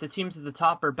firmly that the teams at the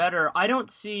top are better, I don't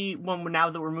see, now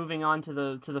that we're moving on to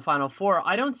the Final Four,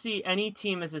 I don't see any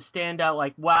team as a standout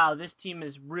like, wow, this team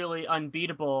is really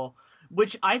unbeatable,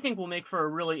 which I think will make for a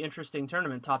really interesting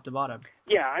tournament, top to bottom.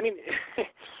 Yeah, I mean,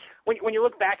 when you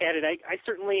look back at it,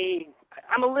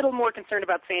 I'm a little more concerned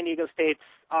about San Diego State's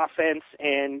offense,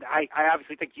 and I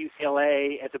obviously think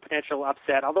UCLA as a potential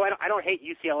upset, although I don't hate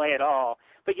UCLA at all.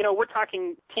 But, we're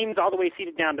talking teams all the way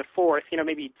seeded down to fourth,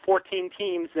 maybe 14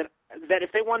 teams that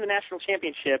if they won the national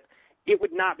championship, it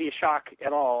would not be a shock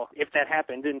at all if that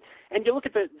happened. And you look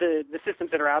at the systems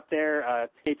that are out there,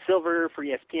 Nate Silver for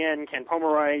ESPN, Ken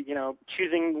Pomeroy,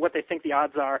 choosing what they think the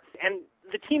odds are. And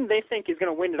the team they think is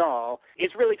going to win it all is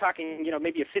really talking,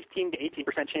 maybe a 15 to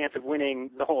 18% chance of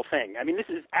winning the whole thing. I mean, this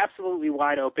is absolutely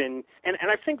wide open. And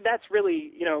I think that's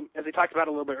really, as I talked about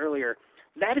a little bit earlier,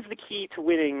 that is the key to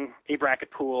winning a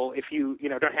bracket pool if you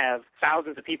don't have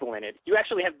thousands of people in it. You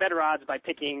actually have better odds by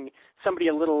picking somebody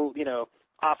a little,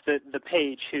 off the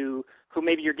page who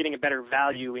maybe you're getting a better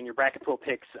value in your bracket pool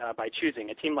picks by choosing.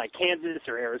 A team like Kansas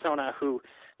or Arizona, who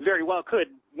very well could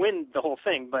win the whole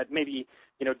thing, but maybe,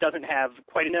 doesn't have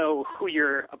quite know who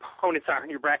your opponents are in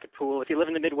your bracket pool. If you live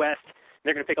in the Midwest,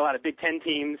 they're going to pick a lot of Big Ten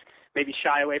teams, maybe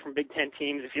shy away from Big Ten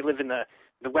teams. If you live in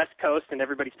the West Coast and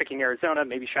everybody's picking Arizona,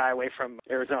 maybe shy away from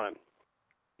Arizona.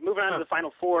 Moving on to the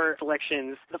Final Four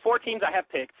selections, the 4 teams I have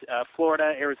picked,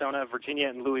 Florida, Arizona, Virginia,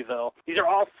 and Louisville, these are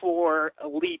all 4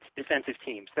 elite defensive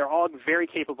teams. They're all very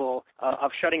capable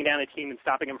of shutting down a team and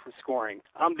stopping them from scoring.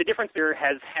 The difference here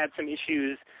has had some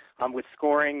issues with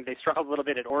scoring. They struggled a little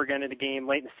bit at Oregon in a game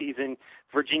late in the season.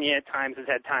 Virginia at times has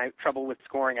had trouble with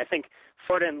scoring. I think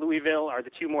Florida and Louisville are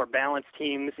the 2 more balanced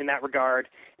teams in that regard.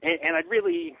 And I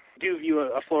really do view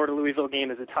a Florida-Louisville game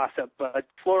as a toss-up, but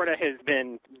Florida has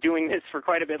been doing this for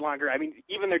quite a bit longer. I mean,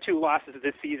 even their 2 losses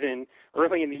this season,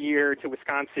 early in the year to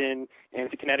Wisconsin and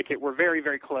to Connecticut, were very,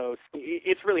 very close.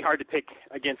 It's really hard to pick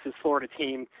against this Florida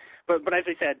team. But as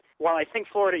I said, while I think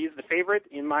Florida is the favorite,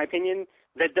 in my opinion,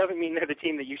 that doesn't mean they're the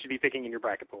team that you should be picking in your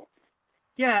bracket pool.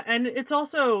 Yeah, and it's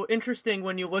also interesting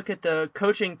when you look at the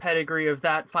coaching pedigree of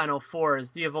that Final Four, is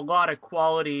you have a lot of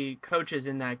quality coaches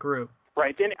in that group.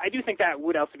 Right, and I do think that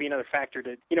would also be another factor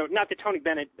to, not that Tony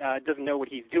Bennett doesn't know what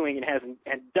he's doing and hasn't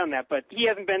done that, but he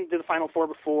hasn't been to the Final Four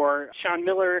before. Sean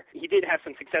Miller, he did have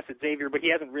some success at Xavier, but he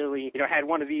hasn't really, had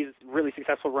one of these really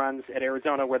successful runs at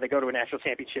Arizona where they go to a national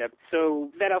championship. So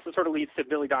that also sort of leads to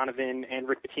Billy Donovan and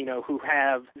Rick Pitino,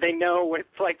 they know what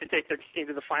it's like to take their team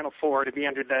to the Final Four, to be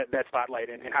under that spotlight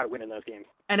and how to win in those games.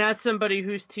 And as somebody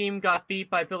whose team got beat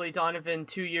by Billy Donovan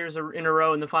 2 years in a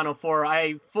row in the Final Four,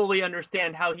 I fully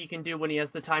understand how he can do when he has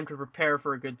the time to prepare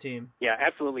for a good team. Yeah,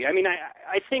 absolutely. I mean,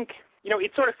 I think,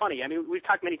 it's sort of funny. I mean, we've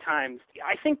talked many times.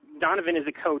 I think Donovan is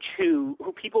a coach who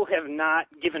people have not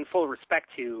given full respect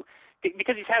to,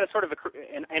 because he's had a sort of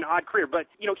an odd career. But,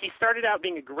 he started out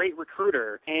being a great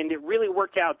recruiter, and it really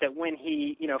worked out that when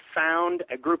he, found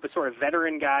a group of sort of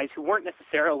veteran guys who weren't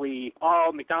necessarily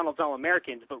all McDonald's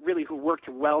All-Americans, but really who worked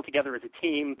well together as a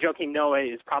team. Joakim Noah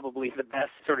is probably the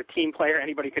best sort of team player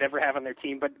anybody could ever have on their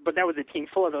team, but that was a team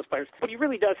full of those players. But he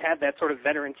really does have that sort of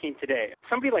veteran team today.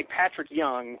 Somebody like Patrick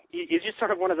Young is just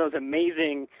sort of one of those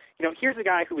amazing, here's a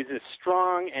guy who is as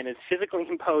strong and as physically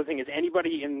imposing as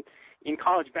anybody in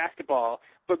college basketball,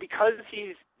 but because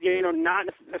he's not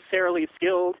necessarily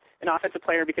skilled an offensive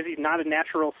player, because he's not a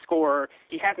natural scorer,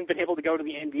 he hasn't been able to go to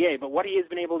the NBA. But what he has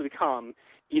been able to become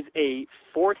is a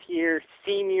fourth-year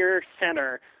senior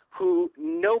center who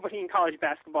nobody in college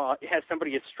basketball has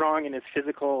somebody as strong and as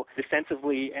physical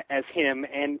defensively as him,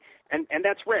 and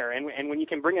that's rare. And when you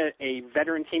can bring a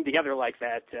veteran team together like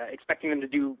that, expecting them to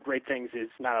do great things is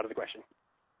not out of the question.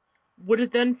 Would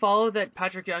it then follow that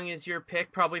Patrick Young is your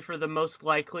pick probably for the most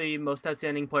likely, most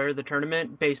outstanding player of the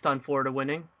tournament based on Florida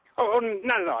winning? Oh,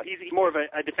 not at all. He's more of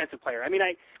a defensive player. I mean,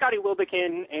 Scotty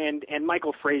Wilbekin and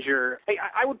Michael Frazier.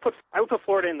 I would put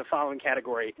Florida in the following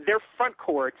category. Their front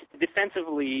court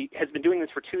defensively has been doing this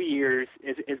for 2 years,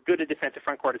 as good a defensive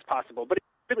front court as possible. But it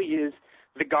really is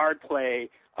the guard play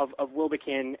of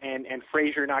Wilbekin and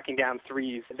Frazier knocking down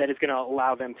threes that is going to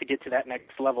allow them to get to that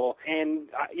next level. And,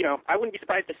 I wouldn't be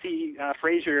surprised to see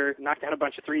Frazier knock down a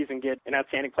bunch of threes and get an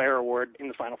Outstanding Player award in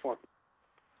the Final Four.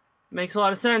 Makes a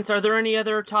lot of sense. Are there any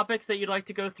other topics that you'd like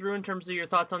to go through in terms of your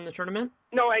thoughts on the tournament?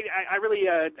 No, I really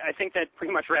I think that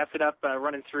pretty much wraps it up,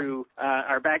 running through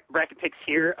our bracket picks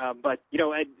here. But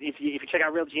if you check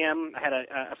out Real GM, I had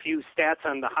a few stats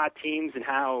on the hot teams and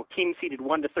how teams seeded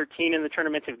 1 to 13 in the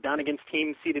tournament have done against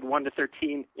teams seeded 1 to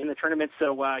 13 in the tournament.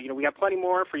 So we got plenty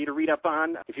more for you to read up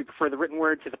on if you prefer the written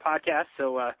word to the podcast.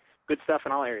 So good stuff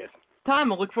in all areas.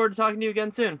 We'll look forward to talking to you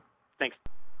again soon. Thanks.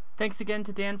 Thanks again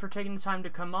to Dan for taking the time to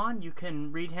come on. You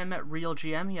can read him at Real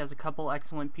GM. He has a couple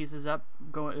excellent pieces up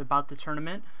about the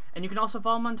tournament. And you can also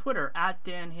follow him on Twitter at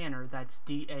Dan Hanner. That's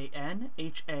DANHANNER.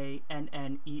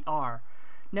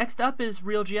 Next up is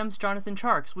Real GM's Jonathan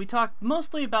Tjarks. We talk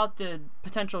mostly about the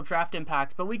potential draft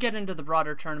impacts, but we get into the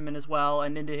broader tournament as well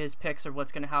and into his picks of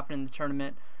what's going to happen in the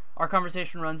tournament. Our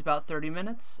conversation runs about 30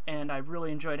 minutes, and I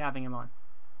really enjoyed having him on.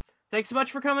 Thanks so much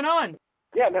for coming on.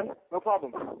 Yeah, man, no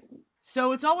problem.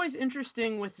 So it's always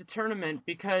interesting with the tournament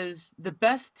because the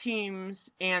best teams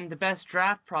and the best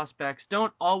draft prospects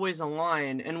don't always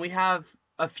align, and we have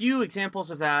a few examples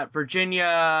of that,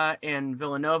 Virginia and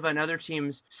Villanova and other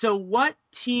teams. So what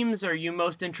teams are you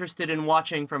most interested in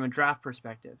watching from a draft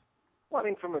perspective? Well, I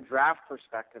mean, from a draft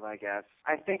perspective, I guess,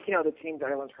 I think, the teams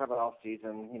everyone's heard about all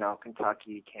season,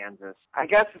 Kentucky, Kansas. I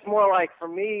guess it's more like, for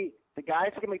me, the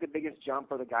guys who can make the biggest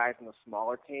jump are the guys in the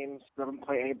smaller teams who haven't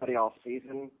played anybody all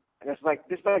season. And it's like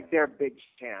their big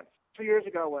chance. 2 years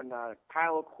ago when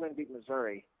Kyle O'Quinn beat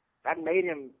Missouri, that made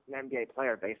him an NBA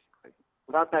player, basically.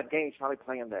 Without that game, he's probably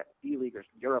playing in the D-League or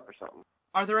Europe or something.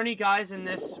 Are there any guys in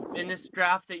this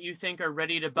draft that you think are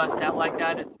ready to bust out like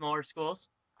that at smaller schools?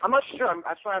 I'm not sure.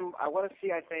 I want to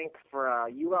see, I think, for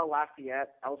UL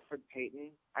Lafayette, Elfrid Payton.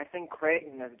 I think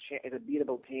Creighton is a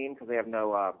beatable team because they have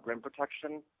no rim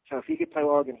protection. So if he could play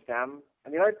well against them.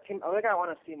 And the other guy I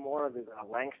want to see more of is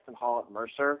Langston Hall at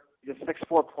Mercer. He's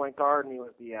a 6'4" point guard, and he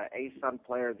was the ASUN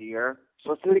Player of the Year. So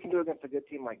let's see what he can do against a good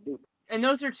team like Duke. And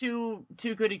those are two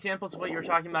good examples of what you were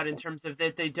talking about in terms of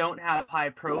that they don't have high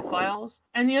profiles.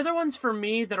 And the other ones for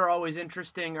me that are always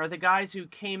interesting are the guys who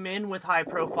came in with high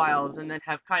profiles and then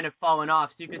have kind of fallen off.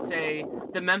 So you could say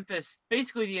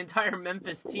basically the entire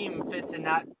Memphis team fits in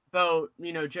that boat,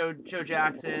 Joe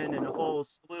Jackson and a whole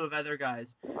slew of other guys.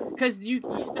 Because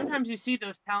sometimes you see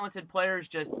those talented players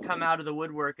just come out of the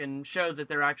woodwork and show that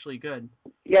they're actually good.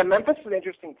 Yeah, Memphis is an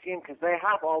interesting team because they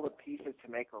have all the pieces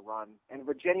to make a run. And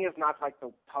Virginia's not like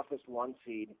the toughest one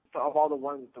seed. Of all the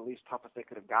ones, it's the least toughest they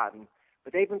could have gotten.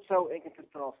 But they've been so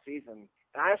inconsistent all season.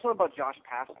 And I just know about Josh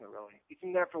Pastner, really. He's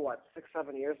been there for,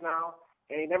 6-7 years now?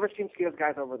 And he never seems to get his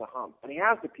guys over the hump. And he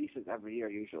has the pieces every year,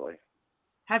 usually.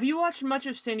 Have you watched much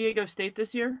of San Diego State this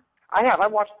year? I have. I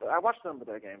watched some of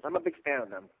their games. I'm a big fan of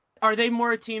them. Are they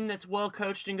more a team that's well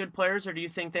coached and good players, or do you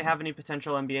think they have any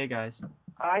potential NBA guys?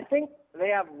 I think they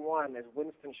have one is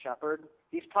Winston Shepard.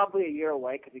 He's probably a year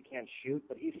away because he can't shoot,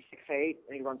 but he's 6'8",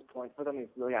 and he runs point for them. He's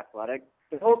really athletic.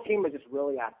 The whole team is just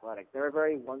really athletic. They're a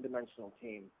very one-dimensional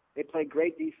team. They play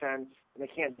great defense, and they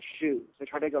can't shoot. So they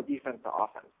try to go defense to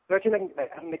offense. They're a team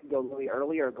that can go really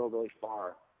early or go really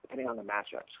far, depending on the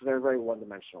matchups. So they're a very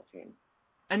one-dimensional team.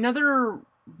 Another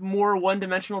more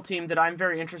one-dimensional team that I'm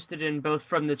very interested in, both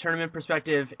from the tournament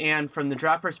perspective and from the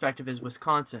draft perspective, is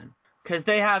Wisconsin. Because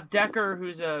they have Decker,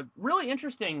 who's a really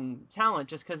interesting talent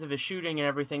just because of his shooting and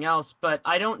everything else, but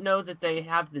I don't know that they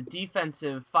have the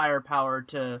defensive firepower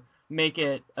to make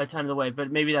it a ton of the way,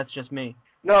 but maybe that's just me.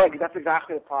 No, that's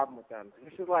exactly the problem with them.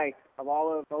 This is like, of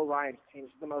all of Bo Ryan's teams,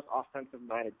 this is the most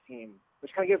offensive-minded team,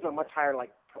 which kind of gives them a much higher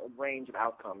range of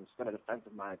outcomes than a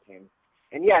defensive-minded team.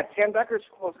 And yeah, Sam Decker's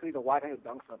cool because he's a wide-headed who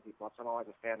dunks on people. That's what I'm always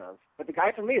a fan of. But the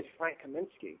guy for me is Frank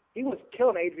Kaminsky. He was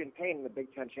killing Adrian Payne in the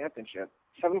Big Ten Championship.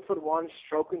 7'1",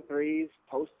 stroking threes,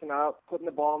 posting up, putting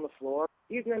the ball on the floor.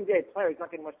 He's an NBA player. He's not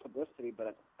getting much publicity,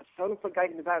 but a 7-foot guy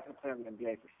can do that is going to play in the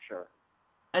NBA for sure.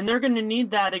 And they're going to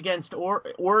need that against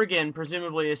Oregon,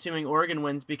 presumably, assuming Oregon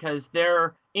wins, because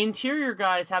their interior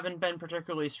guys haven't been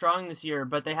particularly strong this year,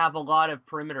 but they have a lot of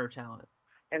perimeter talent.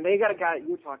 And they got a guy that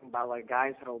you were talking about, like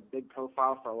guys had a big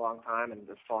profile for a long time and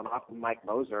just fallen off with Mike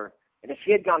Moser. And if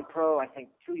he had gone pro, I think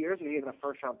 2 years ago, he was a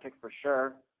first-round pick for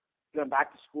sure. He went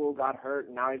back to school, got hurt,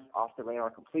 and now he's off the radar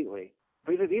completely.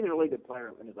 But he's a really good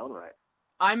player in his own right.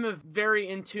 I'm very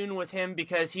in tune with him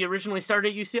because he originally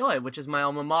started at UCLA, which is my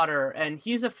alma mater, and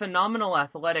he's a phenomenal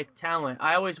athletic talent.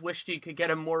 I always wished he could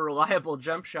get a more reliable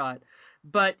jump shot.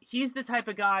 But he's the type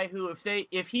of guy who,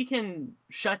 if he can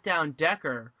shut down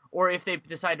Decker, or if they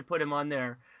decide to put him on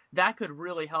there, that could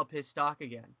really help his stock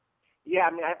again. Yeah,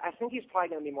 I mean, I think he's probably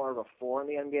going to be more of a 4 in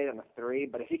the NBA than a 3,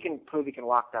 but if he can prove he can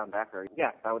lock down Decker,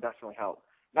 yeah, that would definitely help.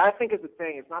 That, I think, is the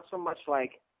thing. It's not so much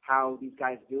like how these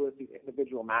guys do with these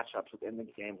individual matchups within the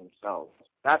games themselves.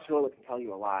 That's really what can tell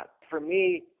you a lot. For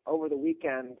me, over the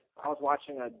weekend, I was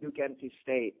watching Duke-NC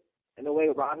State, and the way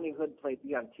Rodney Hood played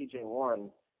on T.J.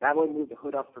 Warren, that really moved the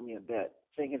Hood up for me a bit,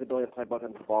 seeing his ability to play both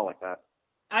ends of the ball like that.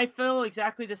 I feel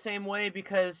exactly the same way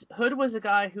because Hood was a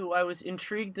guy who I was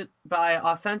intrigued by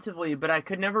offensively, but I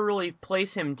could never really place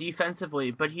him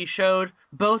defensively. But he showed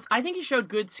both. I think he showed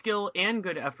good skill and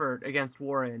good effort against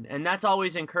Warren, and that's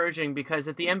always encouraging because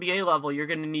at the NBA level, you're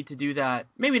going to need to do that.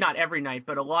 Maybe not every night,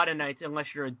 but a lot of nights, unless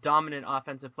you're a dominant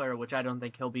offensive player, which I don't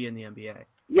think he'll be in the NBA.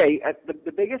 Yeah,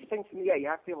 the biggest thing for me, you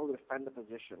have to be able to defend the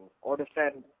position, or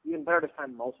even better,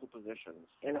 defend multiple positions.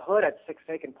 And Hood at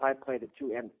 6'8" can probably play the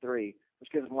 2 and 3,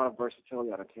 which gives him a lot of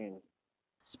versatility on a team.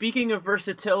 Speaking of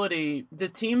versatility, the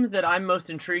team that I'm most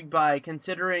intrigued by,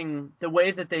 considering the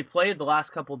way that they played the last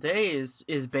couple days,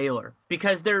 is Baylor.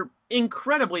 Because they're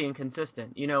incredibly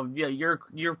inconsistent. You know,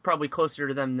 you're probably closer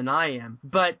to them than I am.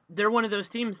 But they're one of those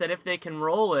teams that if they can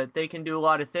roll it, they can do a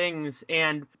lot of things.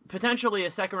 And potentially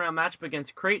a second-round matchup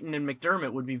against Creighton and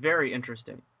McDermott would be very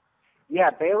interesting. Yeah,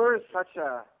 Baylor is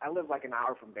I live like an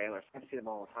hour from Baylor, so I see them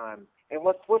all the time. And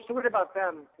what's weird about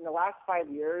them, in the last 5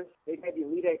 years, they've made the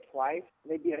Elite Eight twice, and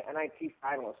they'd be an NIT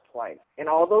finalist twice. And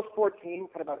all those 4 teams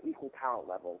had about equal talent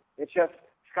level. It's just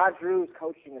Scott Drew's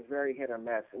coaching is very hit or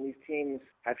miss, and these teams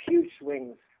have huge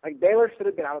swings. Like Baylor should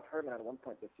have been out of the tournament at one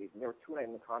point this season. They were 2-8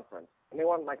 in the conference, and they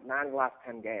won like 9 of the last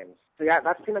 10 games. So yeah,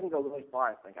 that team can go really far,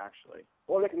 I think, actually.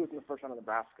 Or they can lose in the first round of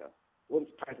Nebraska.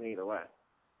 Wouldn't surprise me either way.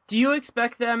 Do you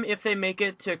expect them, if they make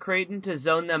it to Creighton, to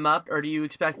zone them up, or do you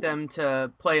expect them to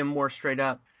play them more straight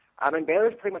up? I mean,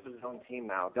 Baylor's pretty much a zone team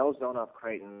now. They'll zone up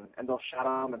Creighton, and they'll shut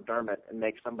on McDermott and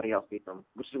make somebody else beat them,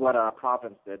 which is what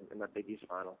Providence did in that Big East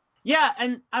final. Yeah,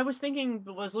 and I was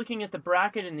looking at the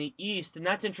bracket in the East, and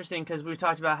that's interesting because we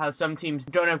talked about how some teams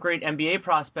don't have great NBA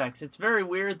prospects. It's very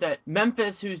weird that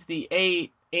Memphis, who's the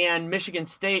 8, and Michigan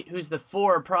State, who's the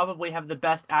 4, probably have the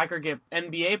best aggregate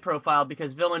NBA profile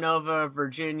because Villanova,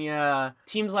 Virginia,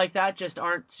 teams like that just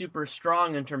aren't super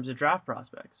strong in terms of draft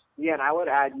prospects. Yeah, and I would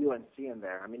add UNC in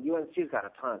there. I mean, UNC's got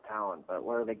a ton of talent, but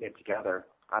where do they get together?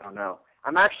 I don't know.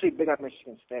 I'm actually big on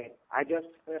Michigan State. I just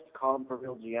finished a column for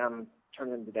Real GM,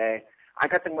 turned in today. I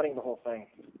got them winning the whole thing.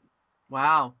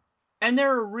 Wow. And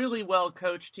they're a really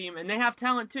well-coached team, and they have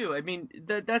talent, too. I mean,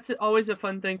 that's always a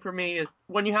fun thing for me is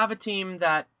when you have a team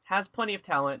that has plenty of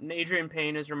talent, and Adrian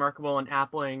Payne is remarkable, and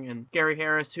Appling, and Gary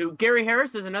Harris, Gary Harris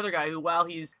is another guy who, while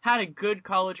he's had a good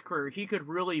college career, he could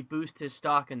really boost his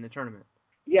stock in the tournament.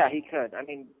 Yeah, he could. I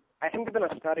mean, I think they're going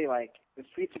to study, like, the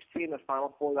Sweet 16 and the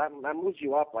Final Four. That moves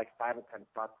you up, like, 5 or 10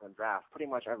 spots in the draft pretty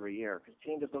much every year because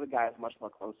teams just look at guys much more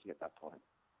closely at that point.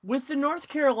 With the North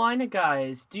Carolina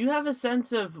guys, do you have a sense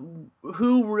of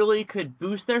who really could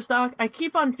boost their stock? I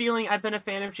keep on feeling, I've been a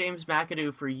fan of James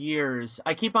McAdoo for years.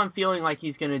 I keep on feeling like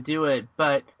he's going to do it,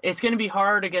 but it's going to be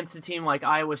hard against a team like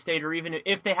Iowa State, or even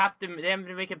if they have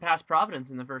to make it past Providence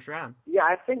in the first round. Yeah,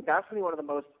 I think that's going to be one of the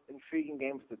most intriguing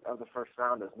games of the first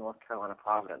round is North Carolina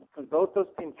Providence, because both those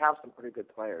teams have some pretty good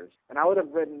players. And I would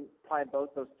have ridden probably both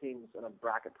those teams in a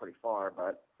bracket pretty far,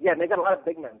 but yeah, they got a lot of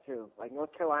big men too. Like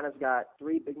North Carolina's got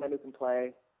 3 big men who can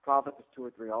play. Providence is 2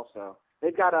 or 3 also.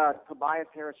 They've got Tobias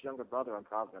Harris' younger brother on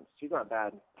Providence. He's not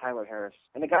bad, Tyler Harris.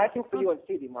 And the guy I think for UNC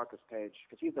would be Marcus Page,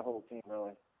 because he's the whole team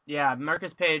really. Yeah,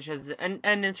 Marcus Page has,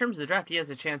 and in terms of the draft, he has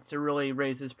a chance to really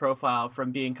raise his profile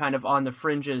from being kind of on the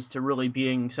fringes to really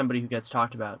being somebody who gets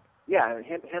talked about. Yeah,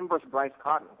 him versus Bryce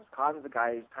Cotton. Cotton's a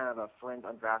guy who's kind of a fringe,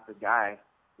 undrafted guy.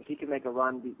 If he can make a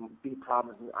run, beat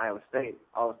Providence in Iowa State,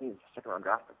 all it needs is a second-round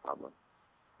draft pick, probably.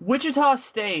 Wichita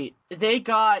State, they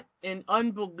got an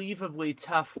unbelievably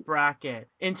tough bracket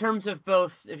in terms of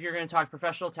both, if you're going to talk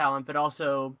professional talent, but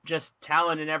also just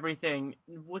talent and everything.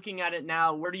 Looking at it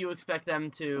now, where do you expect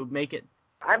them to make it?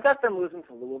 I've got them losing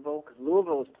to Louisville because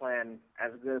Louisville was playing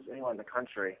as good as anyone in the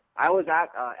country. I was at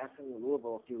SMU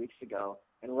Louisville a few weeks ago,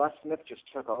 and Russ Smith just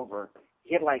took over.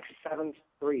 He had like 7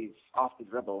 threes off the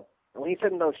dribble. And when he's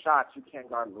hitting those shots, you can't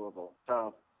guard Louisville.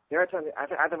 So I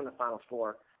had them in the Final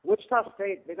Four. Wichita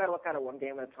State, they got to look at it one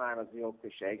game at a time, as the old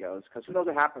cliche goes, because who knows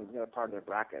what happens in the other part of their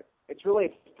bracket. It's really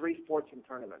 3 14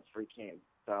 tournaments for each team.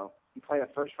 So you play the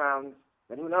first round,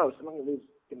 then who knows? Someone can lose,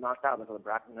 get knocked out until the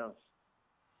bracket, who knows?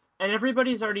 And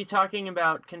everybody's already talking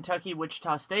about Kentucky,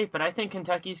 Wichita State, but I think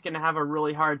Kentucky's going to have a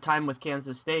really hard time with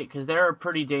Kansas State because they're a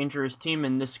pretty dangerous team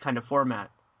in this kind of format.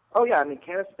 Oh, yeah. I mean,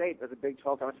 Kansas State is a Big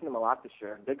 12. I've seen them a lot this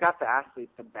year. They've got the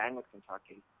athletes to bang with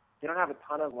Kentucky. They don't have a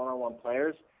ton of one-on-one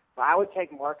players, but I would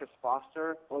take Marcus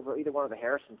Foster over either one of the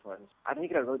Harrison twins. I think he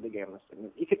could have a really big game in this thing.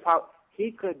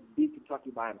 He could beat Kentucky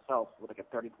by himself with like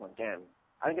a 30-point game.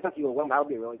 I think Kentucky will win. That would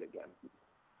be a really good game.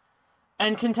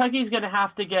 And Kentucky's going to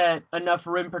have to get enough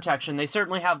rim protection. They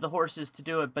certainly have the horses to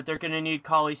do it, but they're going to need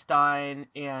Cauley Stein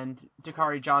and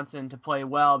Dakari Johnson to play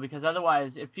well, because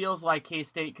otherwise it feels like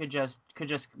K-State could just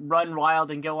run wild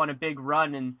and go on a big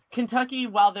run. And Kentucky,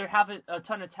 while they have a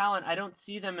ton of talent, I don't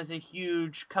see them as a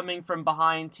huge coming from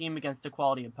behind team against a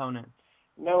quality opponent.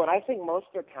 No, and I think most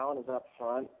of their talent is up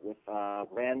front with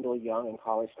Randall Young and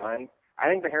Cauley Stein. I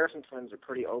think the Harrison twins are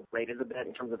pretty overrated a bit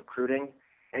in terms of recruiting.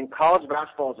 And college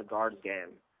basketball is a guards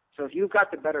game. So if you've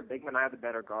got the better big men, I have the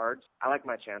better guards, I like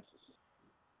my chances.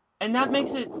 And that makes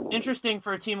it interesting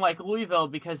for a team like Louisville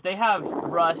because they have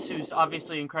Russ, who's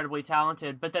obviously incredibly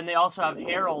talented, but then they also have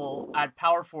Harrell at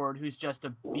power forward, who's just a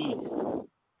beast.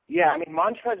 Yeah, I mean,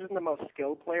 Montrez isn't the most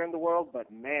skilled player in the world,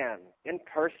 but man, in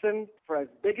person, for as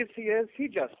big as he is, he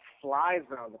just flies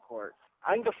around the court.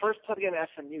 I think the first play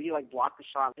against SMU, he blocked the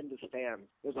shot into the stands.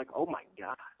 It was like, oh my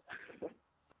God.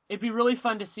 It'd be really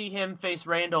fun to see him face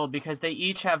Randall because they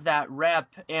each have that rep,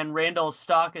 and Randall's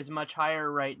stock is much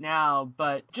higher right now,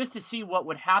 but just to see what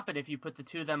would happen if you put the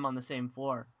two of them on the same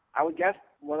floor. I would guess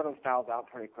one of them fouls out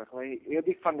pretty quickly. It would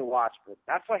be fun to watch, but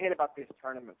that's what I hate about these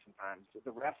tournaments sometimes, is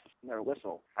the refs and their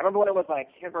whistle. I remember when it was like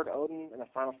Hibbert Oden in the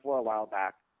Final Four a while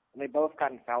back, and they both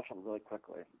got in foul trouble really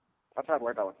quickly. That's what I'd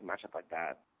worry about with a matchup like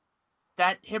that.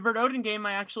 That Hibbert Oden game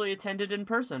I actually attended in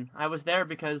person. I was there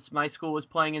because my school was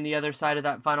playing in the other side of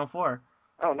that Final Four.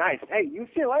 Oh, nice. Hey,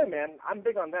 UCLA, man, I'm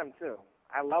big on them, too.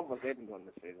 I love what they've been doing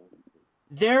this season.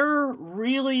 They're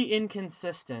really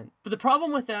inconsistent. But the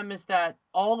problem with them is that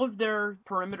all of their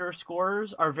perimeter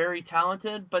scorers are very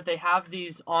talented, but they have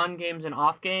these on games and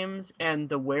off games, and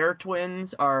the Ware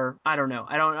twins are, I don't know.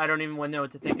 I don't even want to know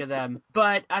what to think of them.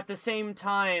 But at the same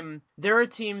time, they're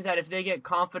a team that if they get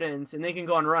confidence and they can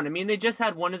go on a run, I mean, they just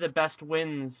had one of the best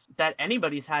wins that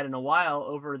anybody's had in a while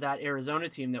over that Arizona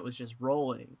team that was just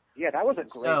rolling. Yeah, that was a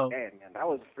great game, man. That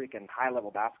was freaking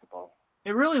high-level basketball.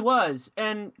 It really was.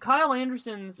 And Kyle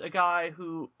Anderson's a guy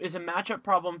who is a matchup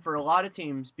problem for a lot of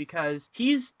teams because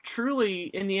he's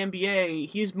truly, in the NBA,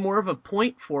 he's more of a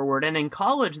point forward. And in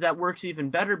college, that works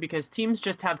even better because teams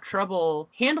just have trouble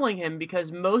handling him because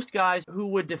most guys who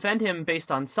would defend him based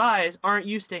on size aren't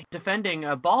used to defending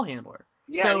a ball handler.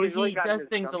 Yeah, so really he does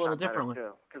things a little differently.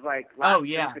 Because, last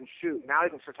year he can shoot. Now he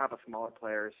can start top of smaller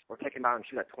players or take him out and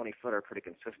shoot that 20-footer pretty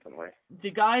consistently.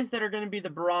 The guys that are going to be the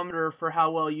barometer for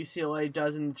how well UCLA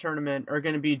does in the tournament are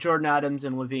going to be Jordan Adams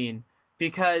and Levine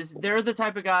because they're the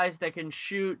type of guys that can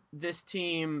shoot this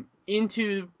team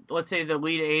into, let's say, the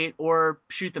Elite Eight or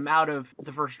shoot them out of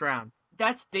the first round.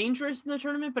 that's dangerous in the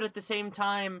tournament, but at the same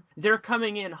time, they're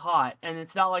coming in hot, and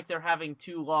it's not like they're having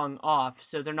too long off,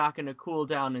 so they're not going to cool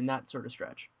down in that sort of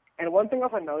stretch. And one thing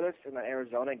else I noticed in the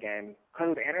Arizona game, because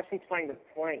with Anderson playing the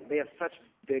point, they have such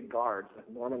big guards, like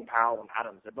Norman Powell and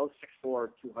Adams. They're both 6'4",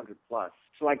 200 plus.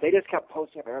 So like they just kept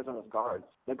posting up Arizona's guards.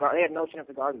 They had no chance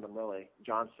of guarding them really.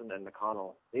 Johnson and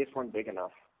McConnell, they just weren't big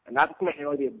enough. And that's going to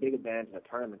really be a big advantage in a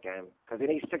tournament game, because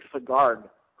any 6-foot guard,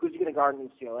 who's he going to guard in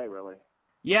UCLA really?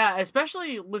 Yeah,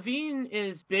 especially LaVine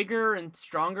is bigger and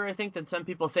stronger, I think, than some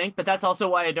people think, but that's also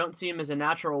why I don't see him as a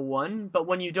natural one. But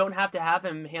when you don't have to have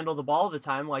him handle the ball all the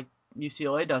time, like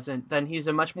UCLA doesn't, then he's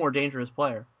a much more dangerous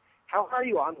player. How are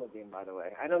you on LaVine, by the way?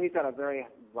 I know he's got a very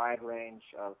wide range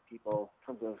of people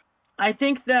in terms of... I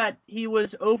think that he was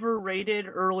overrated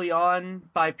early on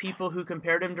by people who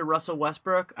compared him to Russell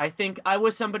Westbrook. I think I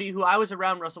was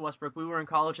around Russell Westbrook. We were in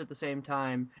college at the same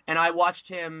time, and I watched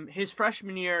him his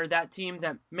freshman year, that team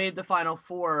that made the Final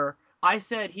Four. I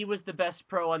said he was the best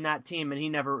pro on that team, and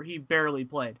he barely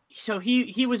played. So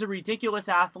he was a ridiculous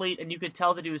athlete, and you could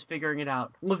tell that he was figuring it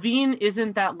out. LaVine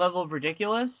isn't that level of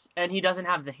ridiculous, and he doesn't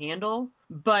have the handle,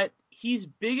 but he's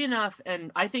big enough, and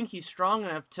I think he's strong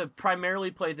enough to primarily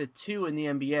play the 2 in the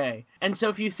NBA. And so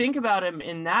if you think about him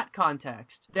in that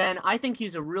context, then I think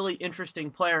he's a really interesting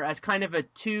player as kind of a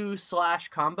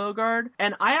 2/combo guard.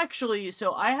 And I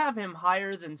have him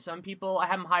higher than some people. I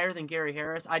have him higher than Gary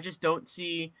Harris. I just don't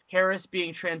see Harris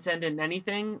being transcendent in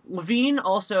anything. LaVine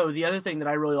also, the other thing that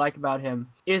I really like about him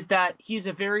is that he's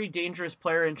a very dangerous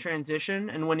player in transition,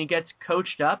 and when he gets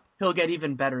coached up, he'll get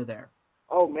even better there.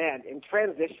 Oh, man, in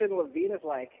transition, LaVine is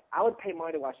like, I would pay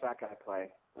money to watch that guy play.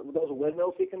 Those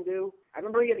windmills he can do. I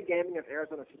remember he had a game against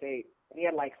Arizona State, and he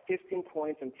had like 15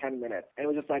 points in 10 minutes. And it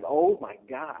was just like, oh, my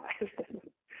God.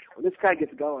 When this guy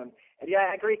gets going. And, yeah,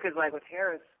 I agree, because, like, with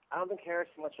Harris, I don't think Harris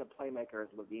is much of a playmaker as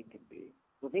LaVine can be.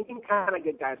 LaVine can kind of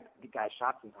get guys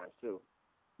shots sometimes, too.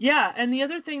 Yeah, and the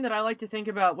other thing that I like to think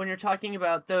about when you're talking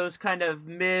about those kind of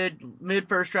mid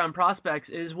first round prospects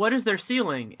is what is their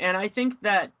ceiling? And I think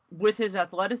that with his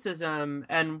athleticism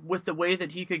and with the way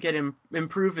that he could get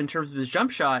improve in terms of his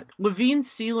jump shot, LaVine's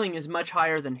ceiling is much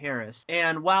higher than Harris.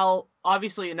 And while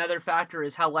obviously another factor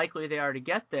is how likely they are to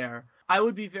get there, I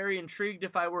would be very intrigued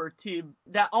if I were a team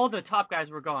that all the top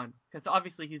guys were gone, because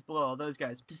obviously he's below all those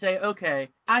guys, to say, okay,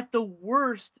 at the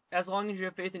worst, as long as you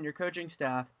have faith in your coaching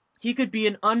staff, he could be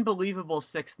an unbelievable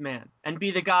sixth man and be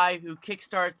the guy who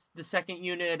kickstarts the second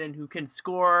unit and who can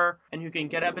score and who can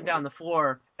get up and down the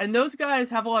floor. And those guys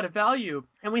have a lot of value.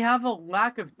 And we have a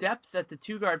lack of depth at the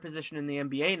 2-guard position in the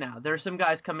NBA now. There are some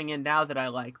guys coming in now that I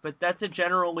like, but that's a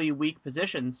generally weak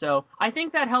position. So I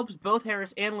think that helps both Harris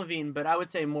and LaVine, but I would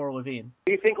say more LaVine.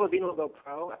 Do you think LaVine will go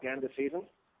pro at the end of the season?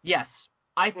 Yes.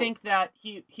 I think that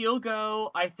he'll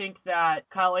go. I think that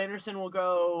Kyle Anderson will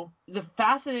go. The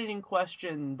fascinating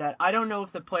question that I don't know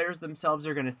if the players themselves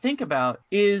are going to think about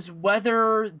is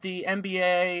whether the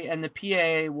NBA and the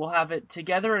PA will have it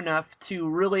together enough to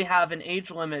really have an age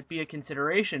limit be a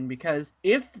consideration. Because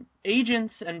if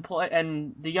agents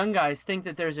and the young guys think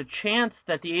that there's a chance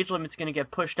that the age limit's going to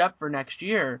get pushed up for next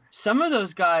year, some of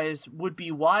those guys would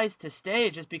be wise to stay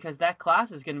just because that class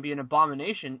is going to be an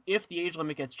abomination if the age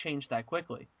limit gets changed that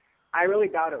quickly. I really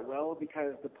doubt it will,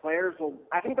 because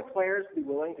I think the players will be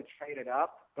willing to trade it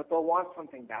up, but they'll want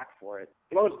something back for it.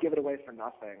 They won't just give it away for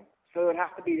nothing. So it would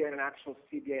have to be an actual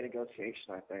CBA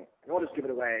negotiation, I think. They won't just give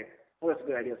it away. Well, it's a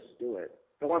good idea to do it.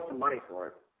 They want some money for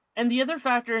it. And the other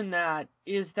factor in that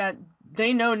is that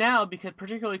they know now,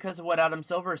 particularly because of what Adam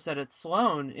Silver said at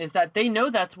Sloan, is that they know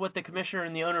that's what the commissioner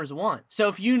and the owners want. So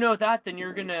if you know that, then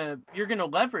you're gonna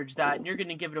leverage that and you're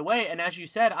gonna give it away. And as you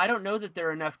said, I don't know that there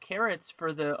are enough carrots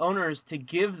for the owners to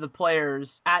give the players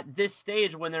at this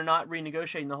stage when they're not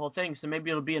renegotiating the whole thing. So maybe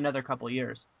it'll be another couple of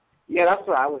years. Yeah, that's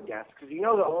what I would guess, because the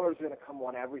owners are going to come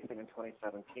want everything in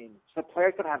 2017. So the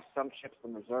players could have some chips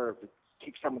in reserve to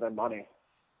keep some of their money.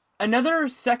 Another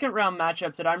second-round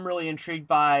matchup that I'm really intrigued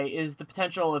by is the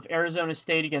potential of Arizona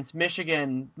State against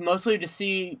Michigan, mostly to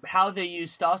see how they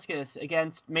use Stauskas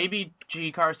against maybe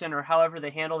G. Carson or however they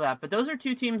handle that. But those are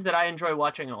two teams that I enjoy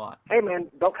watching a lot. Hey,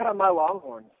 man, don't cut out my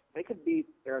Longhorns. They could beat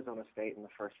Arizona State in the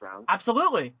first round.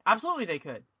 Absolutely. Absolutely they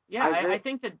could. Yeah, I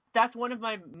think that's one of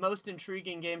my most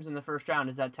intriguing games in the first round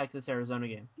is that Texas-Arizona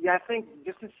game. Yeah, I think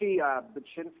just to see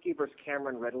Baczynski versus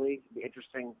Cameron Ridley, the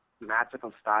interesting matchup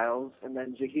of styles, and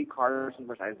then Jaheed Carson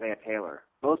versus Isaiah Taylor.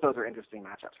 Both those are interesting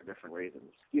matchups for different reasons.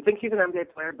 Do you think he's an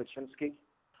NBA player, Baczynski?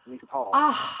 He's tall.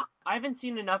 I haven't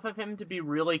seen enough of him to be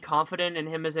really confident in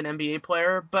him as an NBA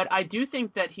player, but I do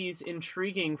think that he's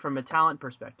intriguing from a talent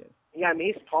perspective. Yeah, I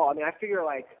mean, he's tall. I mean, I figure,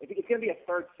 like, if he's going to be a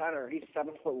third center, he's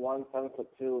 7'1", 7'2",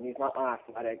 and he's not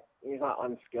unathletic, and he's not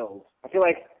unskilled. I feel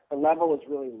like the level is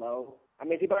really low. I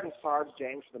mean, is he better than Sarge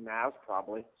James for the Mavs?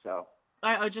 Probably, so.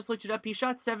 I just looked it up. He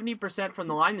shot 70% from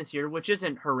the line this year, which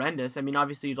isn't horrendous. I mean,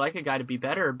 obviously you'd like a guy to be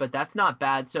better, but that's not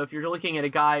bad. So if you're looking at a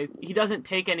guy, he doesn't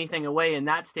take anything away in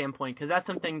that standpoint, because that's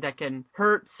something that can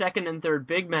hurt second and third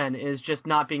big men, is just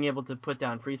not being able to put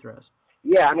down free throws.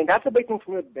 Yeah, I mean, that's a big thing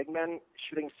for me with big men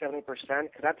shooting 70%,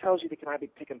 because that tells you they can either be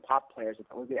picking pop players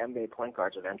that will be NBA point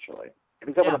guards eventually.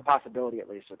 It's open a possibility, at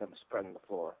least, of them spreading the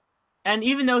floor. And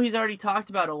even though he's already talked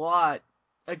about a lot,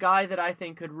 a guy that I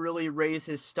think could really raise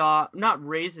his stock, not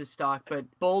raise his stock, but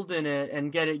bolden it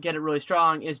and get it really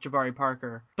strong, is Jabari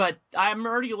Parker. But I'm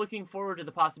already looking forward to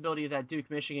the possibility of that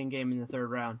Duke-Michigan game in the third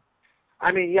round.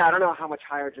 I mean, yeah, I don't know how much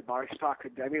higher Jabari stock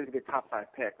could be. I mean, it could be a top 5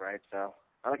 pick, right? So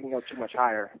I don't think he can go too much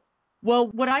higher.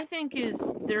 Well, what I think is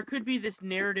there could be this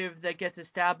narrative that gets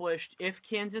established if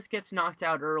Kansas gets knocked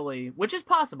out early, which is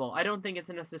possible. I don't think it's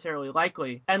necessarily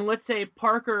likely. And let's say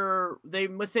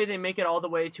let's say they make it all the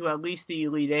way to at least the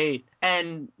Elite Eight,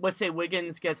 and let's say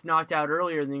Wiggins gets knocked out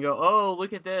earlier, and you go, oh,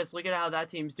 look at this, look at how that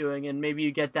team's doing, and maybe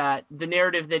you get the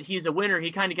narrative that he's a winner.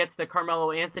 He kind of gets the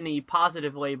Carmelo Anthony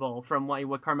positive label from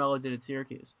what Carmelo did at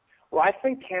Syracuse. Well, I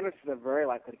think Kansas is very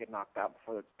likely to get knocked out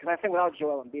before because I think without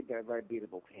Joel Embiid, they're a very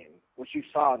beatable team, which you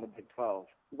saw in the Big 12.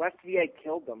 West VA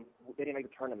killed them. They didn't make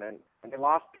the tournament, and they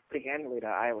lost pretty handily to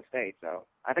Iowa State. So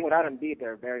I think without Embiid,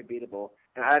 they're very beatable.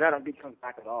 And I doubt Embiid comes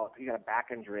back at all because he's got a back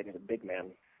injury and he's a big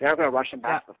man. They're not going to rush him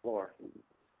back to the floor.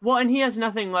 Well, and he has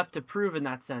nothing left to prove in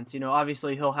that sense.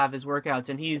 Obviously he'll have his workouts,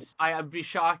 and I'd be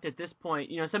shocked at this point.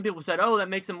 Some people said, oh, that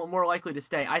makes him more likely to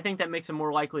stay. I think that makes him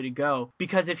more likely to go,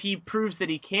 because if he proves that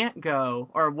he can't go,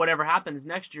 or whatever happens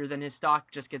next year, then his stock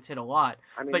just gets hit a lot.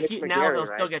 I mean, but now he'll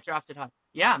still get drafted high.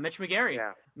 Yeah, Mitch McGary.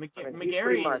 Yeah.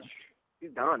 McGary. He's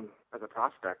done as a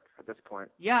prospect at this point.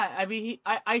 Yeah, I mean,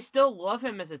 I still love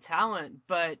him as a talent,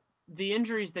 but the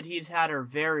injuries that he's had are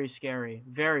very scary,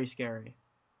 very scary.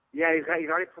 Yeah, he's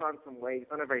already put on some weight. He's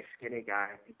not a very skinny guy.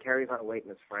 He carries on weight in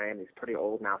his frame. He's pretty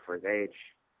old now for his age.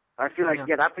 I feel like,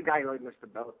 that's the guy who really missed the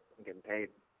boat and getting paid.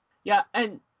 Yeah,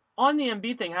 and on the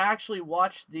Embiid thing, I actually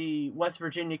watched the West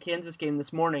Virginia-Kansas game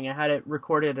this morning. I had it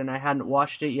recorded, and I hadn't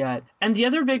watched it yet. And the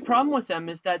other big problem with them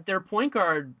is that their point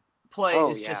guard play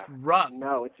is just rough.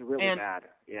 No, it's really bad.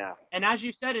 Yeah. And as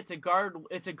you said, it's a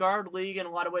guard league in a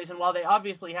lot of ways. And while they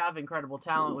obviously have incredible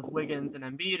talent with Wiggins and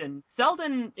Embiid, and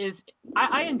Selden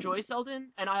I enjoy Selden,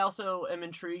 and I also am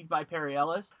intrigued by Perry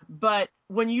Ellis. But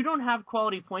when you don't have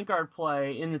quality point guard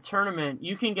play in the tournament,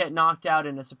 you can get knocked out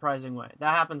in a surprising way.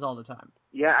 That happens all the time.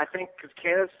 Yeah, I think because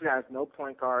Kansas has no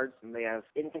point guards and they have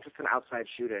inconsistent outside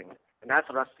shooting. And that's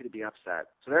a recipe to be upset.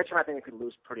 So their team, I think, they could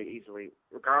lose pretty easily,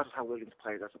 regardless of how Wiggins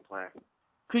plays or doesn't play.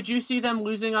 Could you see them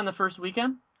losing on the first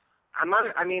weekend?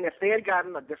 If they had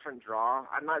gotten a different draw,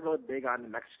 I'm not really big on New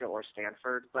Mexico or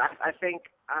Stanford. But I think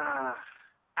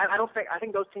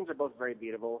those teams are both very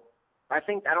beatable. I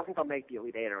don't think they'll make the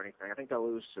Elite Eight or anything. I think they'll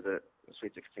lose to the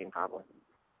Sweet 16 probably.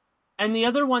 And the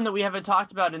other one that we haven't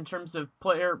talked about in terms of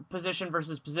player position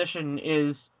versus position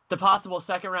is the possible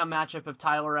second-round matchup of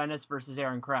Tyler Ennis versus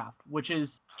Aaron Kraft, which is,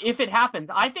 if it happens,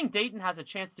 I think Dayton has a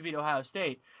chance to beat Ohio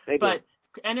State. But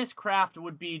Ennis Kraft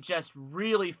would be just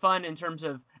really fun in terms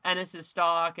of Ennis's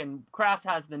stock, and Kraft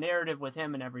has the narrative with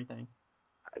him and everything.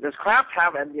 Does Kraft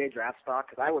have NBA draft stock?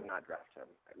 Because I would not draft him.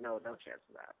 No chance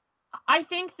of that. I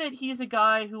think that he's a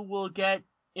guy who will get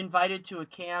invited to a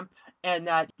camp, and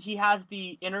that he has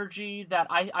the energy that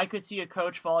I could see a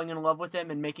coach falling in love with him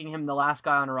and making him the last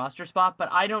guy on a roster spot, but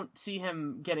I don't see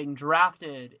him getting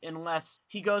drafted unless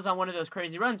he goes on one of those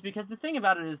crazy runs, because the thing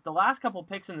about it is the last couple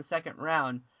picks in the second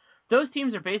round, those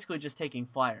teams are basically just taking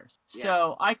flyers. Yeah.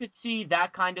 So I could see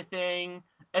that kind of thing,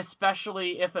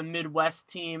 especially if a Midwest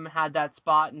team had that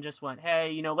spot and just went,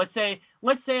 hey, let's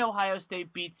say Ohio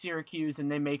State beats Syracuse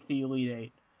and they make the Elite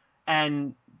Eight.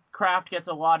 And Kraft gets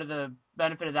a lot of the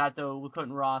benefit of that, though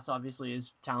Quentin Ross obviously is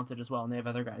talented as well, and they have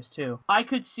other guys too. I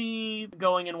could see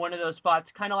going in one of those spots,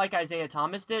 kind of like Isaiah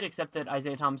Thomas did, except that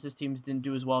Isaiah Thomas's teams didn't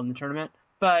do as well in the tournament.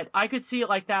 But I could see it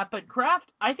like that. But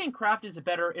I think Kraft is a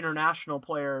better international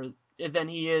player than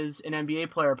he is an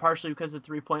NBA player, partially because of the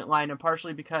three-point line and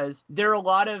partially because there are a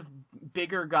lot of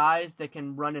bigger guys that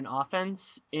can run an offense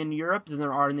in Europe than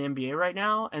there are in the NBA right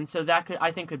now, and so that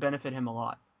I think could benefit him a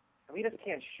lot. He just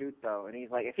can't shoot, though, and he's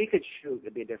like, if he could shoot,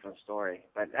 it'd be a different story.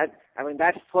 But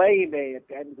that play he made at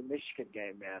the end of the Michigan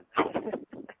game,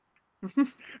 man.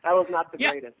 That was not the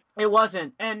greatest. It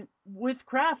wasn't. And with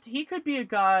Kraft, he could be a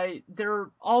guy,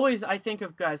 I think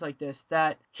of guys like this,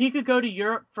 that he could go to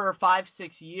Europe for 5-6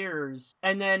 years,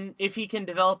 and then if he can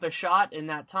develop a shot in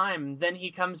that time, then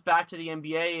he comes back to the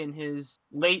NBA in his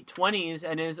late 20s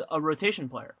and is a rotation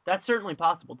player. That's certainly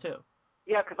possible, too.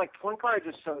 Yeah, because, point guard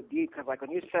is just so deep, because,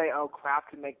 when you say,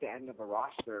 Kraft can make the end of a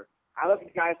roster, I look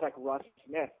at guys like Russ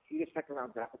Smith. He just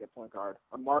second-round drafted at point guard,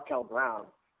 or Markel Brown.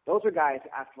 Those are guys,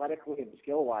 athletically and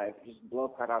skill-wise, just blow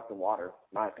Kraft out the water,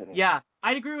 in my opinion. Yeah,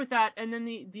 I'd agree with that. And then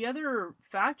the other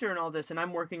factor in all this, and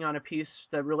I'm working on a piece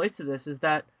that relates to this, is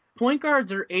that point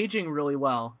guards are aging really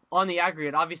well on the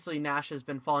aggregate. Obviously, Nash has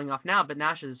been falling off now, but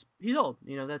he's old.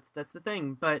 That's the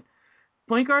thing. But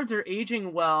point guards are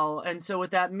aging well, and so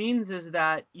what that means is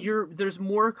that there's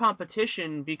more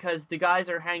competition because the guys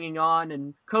are hanging on,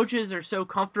 and coaches are so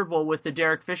comfortable with the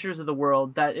Derek Fishers of the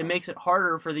world that it makes it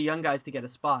harder for the young guys to get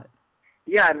a spot.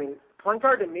 Yeah, point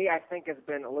guard to me, I think, has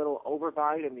been a little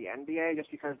overvalued in the NBA just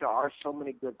because there are so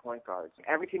many good point guards.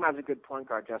 Every team has a good point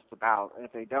guard just about, and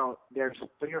if they don't, there's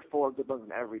 3 or 4 good ones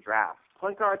in every draft.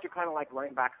 Point guards are kind of like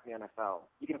running backs in the NFL.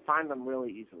 You can find them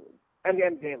really easily. And the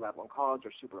NBA level and college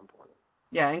are super important.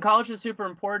 Yeah, and college is super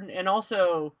important, and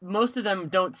also most of them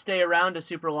don't stay around a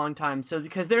super long time, so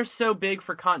because they're so big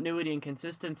for continuity and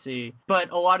consistency, but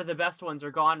a lot of the best ones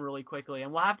are gone really quickly,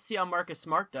 and we'll have to see how Marcus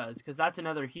Smart does, because that's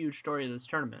another huge story of this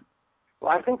tournament.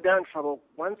 Well, I think they're in trouble.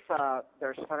 Once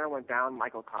their center went down,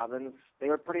 Michael Cobbins, they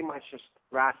were pretty much just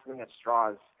grasping at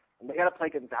straws, and they got to play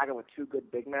Gonzaga with 2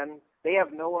 good big men. They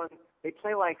have no one. They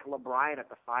play like LeBron at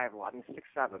the 5 a lot.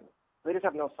 6'7". They just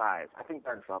have no size. I think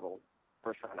they're in trouble.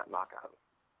 First round knockout.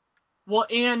 Well,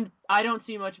 and I don't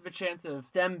see much of a chance of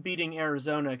them beating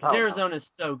Arizona because Arizona's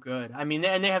so good. And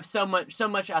they have so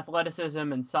much athleticism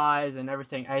and size and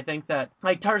everything. I think that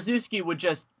Tarczewski would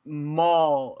just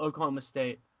maul Oklahoma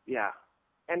State. Yeah,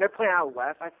 and they're playing out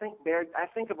west. I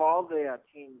think of all the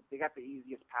teams, they got the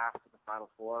easiest path to the Final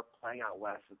Four. Playing out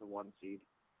west as the 1 seed,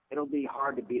 it'll be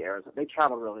hard to beat Arizona. They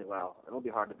travel really well. It'll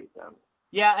be hard to beat them.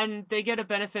 Yeah, and they get a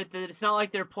benefit that it's not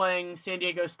like they're playing San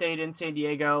Diego State in San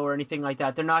Diego or anything like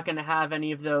that. They're not going to have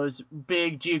any of those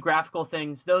big geographical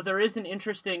things, though there is an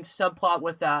interesting subplot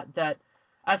with that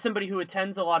as somebody who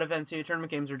attends a lot of NCAA tournament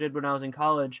games or did when I was in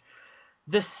college,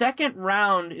 the second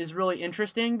round is really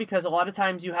interesting because a lot of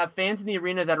times you have fans in the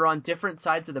arena that are on different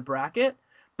sides of the bracket,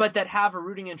 but that have a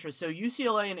rooting interest. So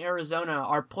UCLA and Arizona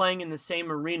are playing in the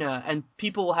same arena, and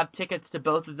people will have tickets to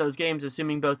both of those games,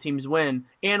 assuming both teams win.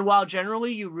 And while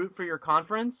generally you root for your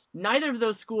conference, neither of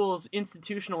those schools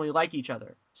institutionally like each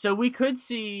other. So we could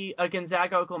see a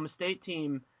Gonzaga-Oklahoma State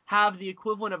team have the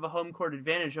equivalent of a home court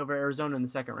advantage over Arizona in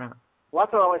the second round. Well,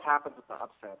 that's what always happens with the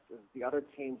upsets, is the other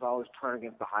teams always turn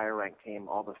against the higher-ranked team,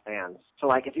 all the fans.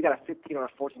 So, if you got a 15 or a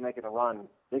 14 making a run,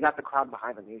 they got the crowd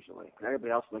behind them usually. And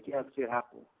everybody else is like, yeah, let's see it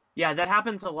happen. Yeah, that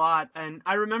happens a lot. And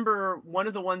I remember one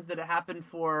of the ones that it happened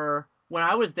for when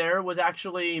I was there was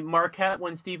actually Marquette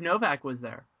when Steve Novak was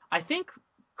there. I think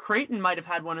Creighton might have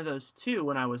had one of those, too,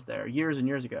 when I was there years and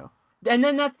years ago. And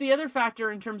then that's the other factor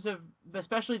in terms of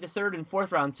especially the third and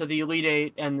fourth round, so the Elite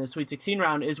Eight and the Sweet 16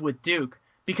 round is with Duke.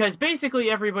 Because basically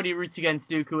everybody roots against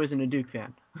Duke who isn't a Duke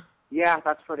fan. Yeah,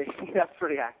 that's pretty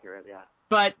accurate, yeah.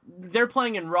 But they're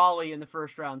playing in Raleigh in the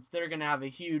first round, so they're going to have a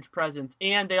huge presence.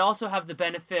 And they also have the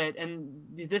benefit, and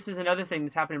this is another thing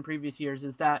that's happened in previous years,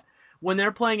 is that when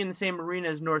they're playing in the same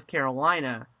arena as North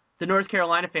Carolina, the North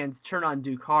Carolina fans turn on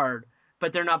Duke hard,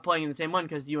 but they're not playing in the same one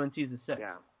because UNC is a 6.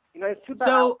 Yeah. It's too bad.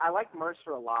 So, I like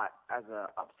Mercer a lot as an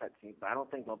upset team, but I don't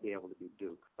think they'll be able to beat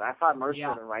Duke. But I thought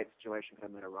Mercer in the right situation could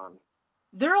have made a run.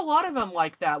 There are a lot of them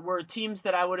like that, where teams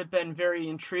that I would have been very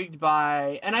intrigued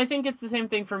by, and I think it's the same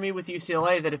thing for me with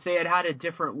UCLA, that if they had a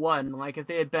different one, like if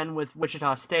they had been with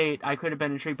Wichita State, I could have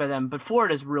been intrigued by them, but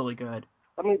Florida's really good.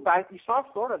 You saw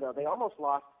Florida, though. They almost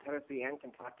lost Tennessee and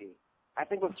Kentucky. I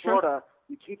think with Florida,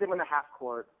 you keep them in the half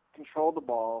court, control the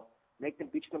ball, make them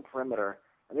beat you in the perimeter,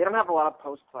 and they don't have a lot of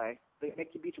post play. They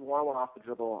make you beat you one-on-one off the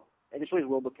dribble, and it's really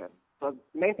Wilbekin. So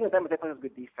the main thing with them is they play with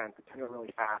good defense. They turn it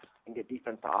really fast and get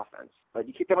defense to offense. But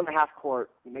you keep them in the half court,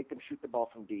 you make them shoot the ball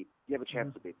from deep, you have a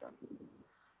chance to beat them.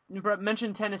 You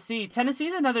mentioned Tennessee. Tennessee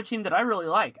is another team that I really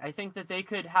like. I think that they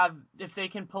could have, if they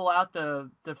can pull out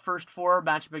the first 4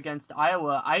 matchup against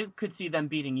Iowa, I could see them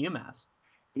beating UMass.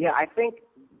 Yeah, I think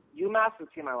UMass is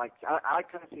a team I like. I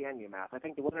like Tennessee and UMass. I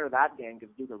think the winner of that game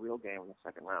gives Duke a real game in the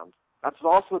second round. That's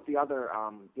also with the other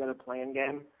play-in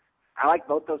game. I like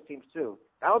both those teams, too.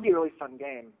 That would be a really fun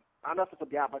game. I don't know if this will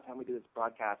be out by the time we do this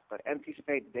broadcast, but NC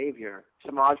State Xavier,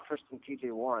 Samaj Christon,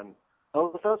 TJ Warren,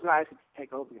 those guys could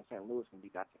take over in St. Louis and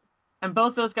beat that team. And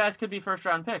both those guys could be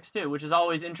first-round picks, too, which is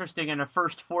always interesting in a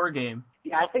first 4 game.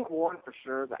 Yeah, I think Warren for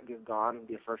sure that is gone,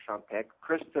 be a first-round pick.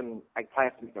 Kristen, I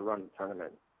probably have to make a run in the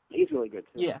tournament. He's really good,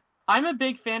 too. Yeah. I'm a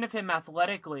big fan of him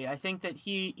athletically. I think that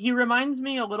he reminds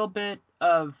me a little bit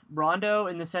of Rondo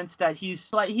in the sense that he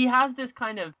has this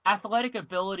kind of athletic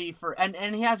ability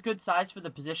and he has good size for the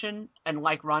position, and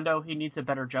like Rondo, he needs a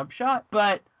better jump shot.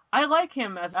 But I like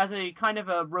him as a kind of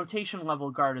a rotation level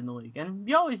guard in the league. And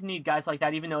you always need guys like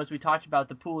that, even though, as we talked about,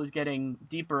 the pool is getting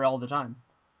deeper all the time.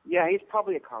 Yeah, he's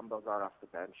probably a combo guard off the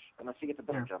bench, unless he gets a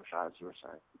better jump shot, as you were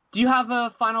saying. Do you have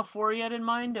a Final Four yet in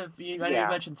mind? I know you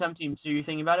mentioned some teams. Are you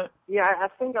thinking about it? Yeah, I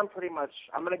think I'm going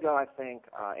to go,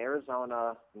 Arizona.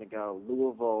 I'm going to go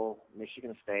Louisville,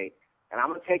 Michigan State. And I'm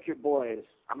going to take your boys.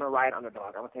 I'm going to ride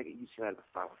underdog. I'm going to take UCLA to the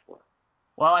Final Four.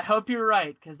 Well, I hope you're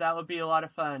right, because that would be a lot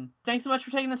of fun. Thanks so much for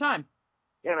taking the time.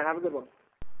 Yeah, man, have a good one.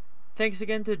 Thanks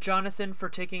again to Jonathan for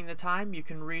taking the time. You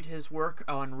can read his work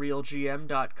on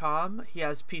realgm.com. He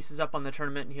has pieces up on the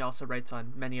tournament, and he also writes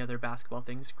on many other basketball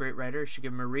things. Great writer. You should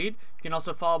give him a read. You can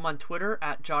also follow him on Twitter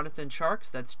at Jonathan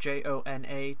Tjarks. That's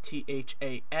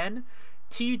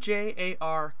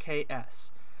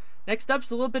JonathanTjarks. Next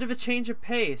up's a little bit of a change of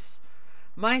pace.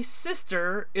 My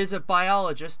sister is a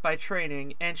biologist by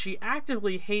training, and she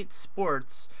actively hates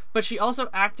sports, but she also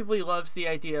actively loves the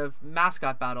idea of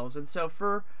mascot battles. And so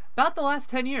for about the last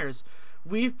 10 years,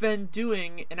 we've been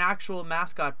doing an actual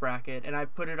mascot bracket, and I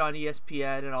put it on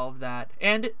ESPN and all of that.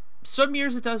 And some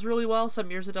years it does really well,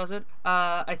 some years it doesn't.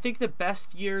 I think the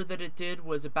best year that it did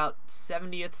was about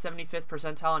 70th, 75th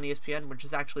percentile on ESPN, which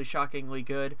is actually shockingly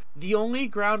good. The only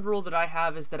ground rule that I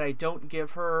have is that I don't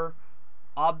give her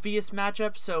obvious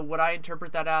matchups, so what I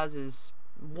interpret that as is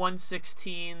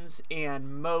 1/16s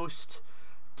and most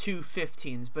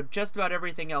 2/15s, but just about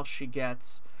everything else she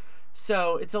gets.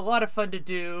 So it's a lot of fun to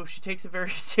do. She takes it very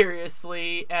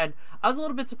seriously, and I was a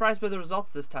little bit surprised by the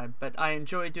results this time, but I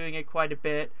enjoy doing it quite a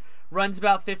bit. Runs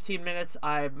about 15 minutes.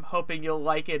 I'm hoping you'll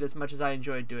like it as much as I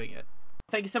enjoyed doing it.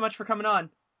 Thank you so much for coming on.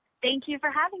 Thank you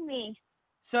for having me.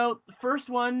 So the first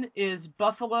one is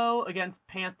Buffalo against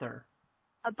Panther.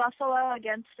 A buffalo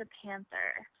against a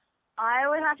panther. I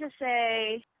would have to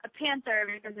say a panther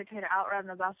because it could outrun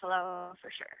the buffalo for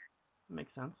sure.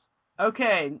 Makes sense.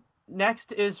 Okay,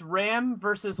 next is Ram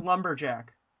versus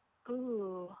Lumberjack.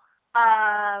 Ooh.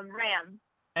 Ram.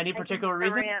 Any particular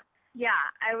reason? Yeah,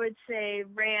 I would say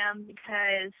Ram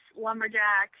because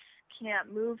Lumberjacks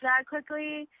can't move that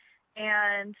quickly,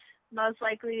 and most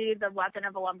likely the weapon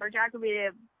of a lumberjack would be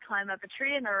to climb up a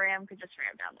tree, and the Ram could just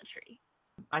ram down the tree.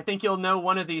 I think you'll know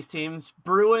one of these teams.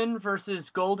 Bruin versus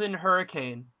Golden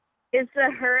Hurricane. Is the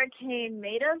hurricane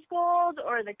made of gold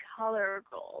or the color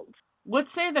gold?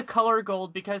 Let's say the color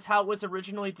gold, because how it was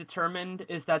originally determined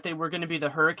is that they were going to be the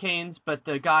Hurricanes, but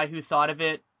the guy who thought of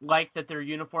it liked that their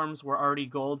uniforms were already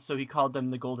gold, so he called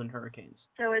them the Golden Hurricanes.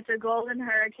 So it's a golden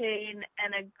hurricane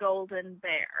and a golden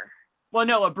bear. Well,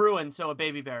 no, a Bruin, so a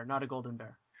baby bear, not a golden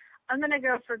bear. I'm going to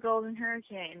go for golden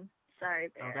hurricane. Sorry,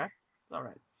 bear. Okay, all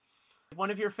right. One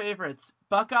of your favorites,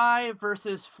 Buckeye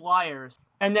versus Flyers,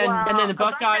 and then the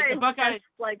Buckeye is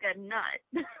like a nut,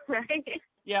 right?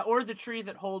 Yeah, or the tree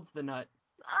that holds the nut.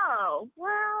 Oh,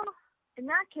 well, in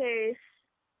that case,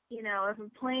 if a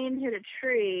plane hit a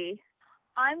tree,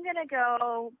 I'm gonna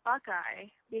go Buckeye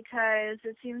because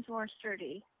it seems more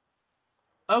sturdy.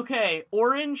 Okay,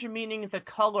 orange meaning the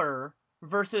color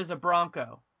versus a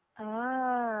Bronco.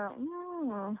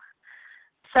 Oh.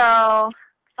 So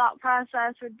thought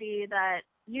process would be that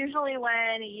usually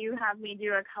when you have me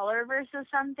do a color versus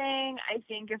something, I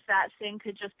think if that thing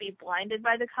could just be blinded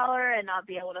by the color and not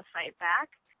be able to fight back,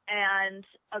 and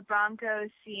a Bronco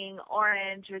seeing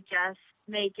orange would just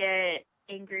make it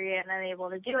angry and unable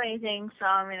to do anything, so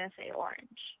I'm going to say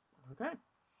orange. Okay.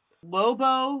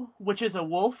 Lobo, which is a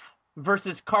wolf,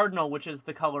 versus Cardinal, which is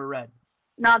the color red.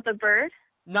 Not the bird?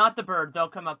 Not the bird. They'll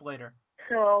come up later.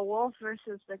 So a wolf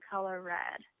versus the color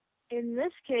red. In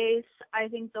this case, I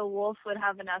think the wolf would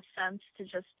have enough sense to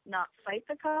just not fight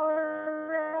the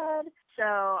color red. So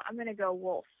I'm going to go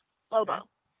wolf. Lobo.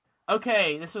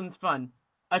 Okay, this one's fun.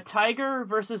 A tiger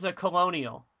versus a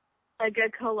colonial. Like a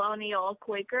colonial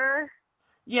Quaker?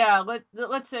 Yeah, let's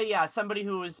say, somebody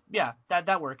who is,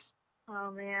 that works. Oh,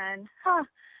 man.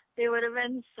 They would have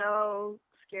been so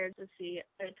scared to see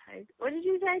a tiger. What did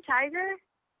you say, tiger?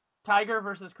 Tiger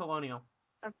versus colonial.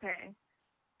 Okay.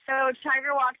 So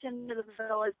Tiger walked into the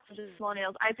village of the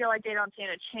colonials. I feel like they don't stand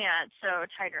a chance, so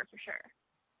Tiger for sure.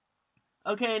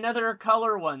 Okay, another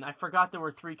color one. I forgot there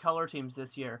were 3 color teams this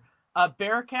year. A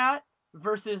Bearcat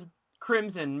versus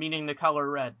Crimson, meaning the color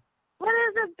red. What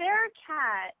is a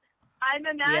Bearcat? I'm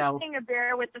imagining a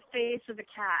bear with the face of a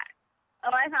cat.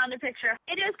 Oh, I found a picture.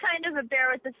 It is kind of a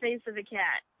bear with the face of a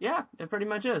cat. Yeah, it pretty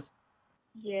much is.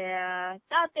 Yeah,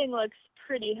 that thing looks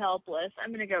pretty helpless.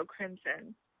 I'm gonna go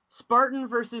crimson. Spartan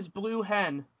versus Blue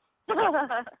Hen.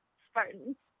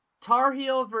 Spartan. Tar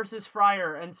Heel versus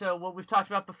Friar. And so what we've talked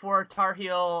about before, Tar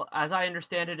Heel, as I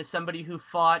understand it, is somebody who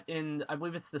fought in, I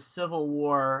believe it's the Civil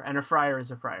War, and a friar is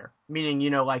a friar. Meaning,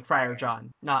 like Friar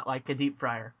John, not like a deep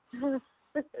fryer. That's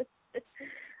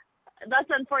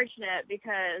unfortunate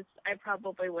because I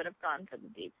probably would have gone for the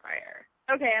deep fryer.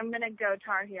 Okay, I'm gonna go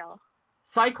Tar Heel.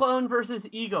 Cyclone versus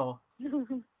Eagle.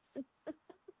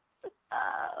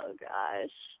 Oh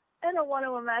gosh. I don't want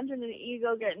to imagine an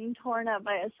eagle getting torn up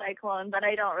by a cyclone, but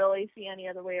I don't really see any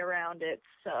other way around it,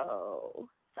 so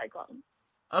cyclone.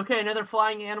 Okay, another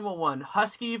flying animal one.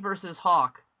 Husky versus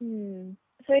hawk. So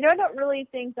I don't really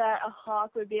think that a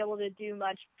hawk would be able to do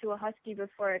much to a husky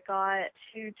before it got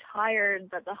too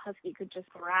tired that the husky could just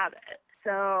grab it.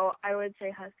 So I would say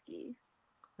husky.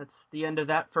 That's the end of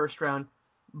that first round.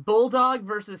 Bulldog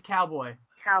versus cowboy.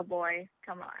 Cowboy,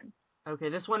 come on. Okay,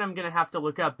 this one I'm going to have to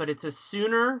look up, but it's a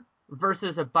sooner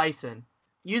versus a bison.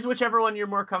 Use whichever one you're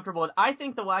more comfortable with. I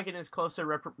think the wagon is closer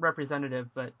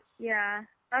representative, but... Yeah.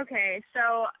 Okay,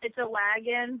 so it's a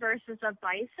wagon versus a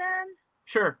bison?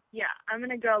 Sure. Yeah, I'm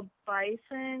going to go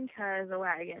bison because a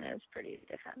wagon is pretty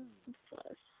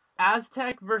defenseless.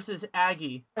 Aztec versus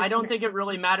Aggie. I don't think it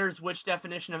really matters which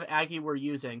definition of Aggie we're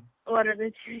using. What are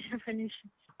the two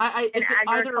definitions? It's an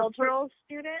agricultural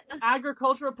student?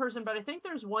 Agricultural person, but I think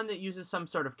there's one that uses some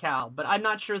sort of cow, but I'm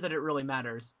not sure that it really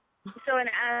matters. So an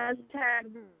Aztec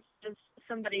is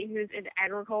somebody who's in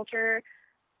agriculture.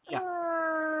 Yeah.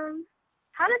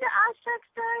 How did the Aztecs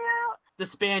die out? The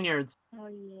Spaniards. Oh,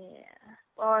 yeah.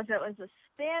 Well, if it was a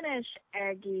Spanish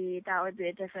Aggie, that would be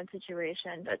a different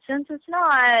situation. But since it's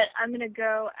not, I'm going to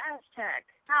go Aztec.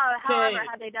 However,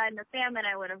 had they died in the famine,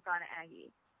 I would have gone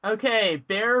Aggie. Okay,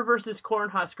 bear versus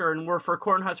cornhusker, and for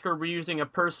cornhusker, we're using a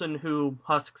person who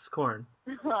husks corn.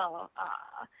 Oh,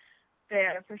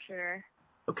 bear for sure.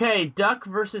 Okay, duck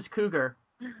versus cougar.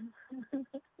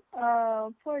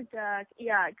 Oh, poor duck.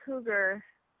 Yeah, cougar.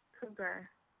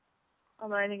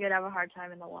 Although I think I'd have a hard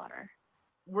time in the water.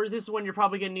 This is one you're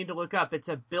probably going to need to look up. It's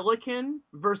a billiken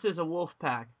versus a wolf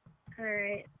pack. All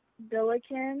right,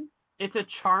 billiken. It's a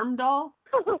charm doll.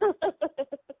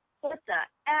 What the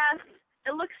F?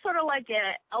 It looks sort of like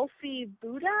an Elfie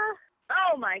Buddha.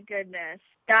 Oh my goodness.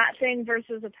 That thing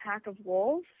versus a pack of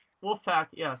wolves? Wolf pack,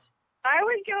 yes. I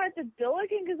would go with the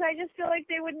billiken because I just feel like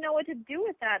they wouldn't know what to do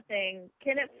with that thing.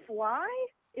 Can it fly?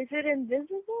 Is it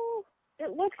invisible?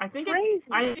 It looks crazy.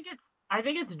 I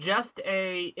think it's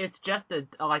just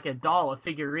a doll, a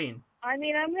figurine. I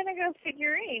mean, I'm gonna go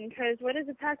figurine because what is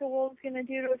a pack of wolves gonna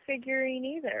do to a figurine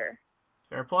either?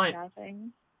 Fair point.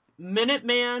 Nothing.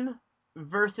 Minuteman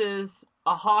versus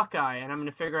a Hawkeye, and I'm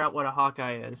going to figure out what a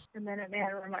Hawkeye is. The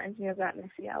Minuteman reminds me of that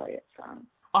Missy Elliott song.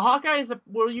 A Hawkeye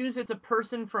it's a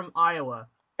person from Iowa.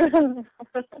 I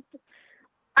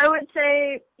would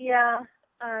say, yeah,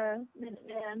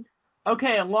 Minuteman.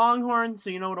 Okay, a Longhorn,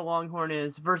 so you know what a Longhorn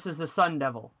is, versus a Sun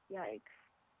Devil.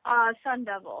 Yikes. Sun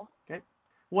Devil. Okay.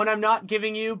 One I'm not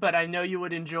giving you, but I know you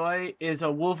would enjoy, is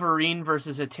a Wolverine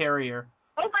versus a Terrier.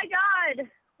 Oh my god!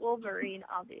 Wolverine,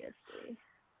 obviously.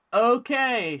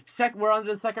 Okay, we're on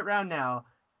to the second round now.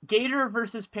 Gator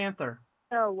versus Panther.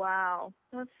 Oh, wow.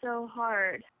 That's so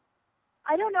hard.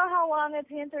 I don't know how long a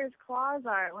panther's claws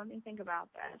are. Let me think about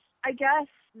this. I guess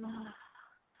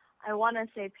I want to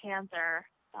say panther,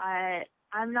 but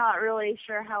I'm not really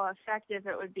sure how effective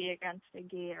it would be against a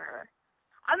gator.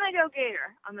 I'm going to go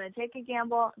gator. I'm going to take a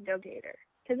gamble and go gator.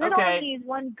 Because it only needs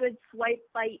one good swipe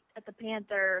bite at the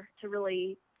panther to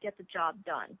really get the job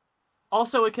done.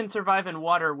 Also, it can survive in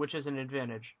water, which is an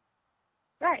advantage.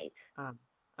 Right.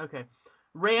 Okay.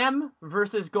 Ram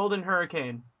versus Golden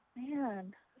Hurricane.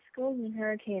 Man, this Golden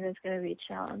Hurricane is going to be a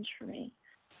challenge for me.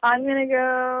 I'm going to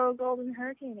go Golden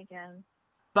Hurricane again.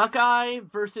 Buckeye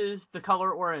versus the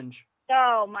color orange.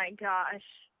 Oh, my gosh.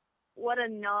 What a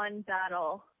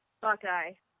non-battle.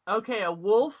 Buckeye. Okay, a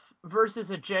wolf versus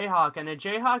a jayhawk, and a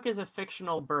jayhawk is a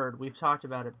fictional bird. We've talked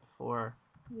about it before.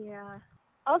 Yeah.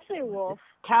 I'll say wolf.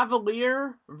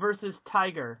 Cavalier versus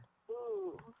tiger.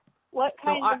 Ooh. What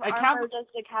kind of armor does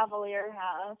the Cavalier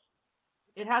have?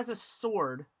 It has a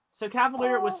sword. So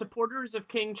Cavalier was supporters of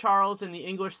King Charles in the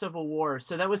English Civil War,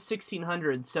 so that was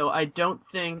 1600, so I don't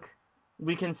think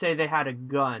we can say they had a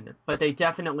gun, but they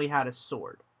definitely had a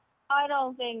sword. I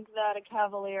don't think that a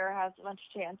Cavalier has much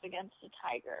chance against a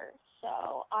tiger,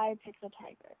 so I pick the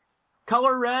tiger.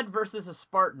 Color red versus a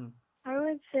Spartan. I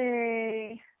would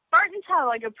say Spartans have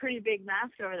like a pretty big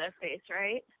mask over their face,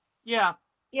 right? Yeah.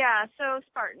 Yeah, so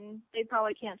Spartan. They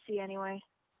probably can't see anyway.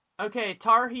 Okay,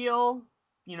 Tar Heel,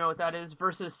 you know what that is,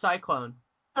 versus Cyclone.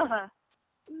 Tar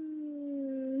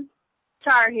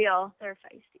Heel. They're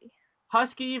feisty.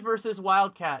 Husky versus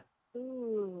Wildcat.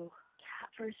 Ooh, cat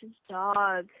versus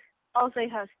dog. I'll say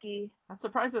Husky. That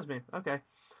surprises me. Okay.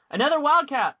 Another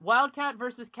Wildcat. Wildcat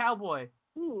versus Cowboy.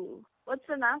 Ooh, what's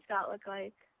the mascot look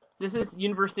like? This is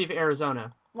University of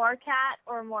Arizona. More cat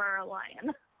or more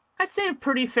lion? I'd say a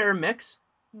pretty fair mix.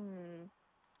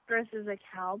 Versus a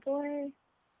cowboy?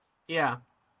 Yeah.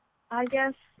 I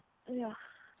guess, yeah.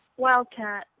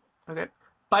 Wildcat. Okay.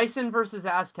 Bison versus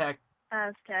Aztec.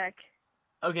 Aztec.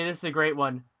 Okay, this is a great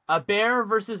one. A bear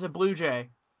versus a blue jay.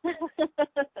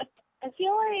 I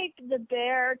feel like the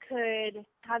bear could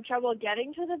have trouble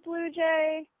getting to the blue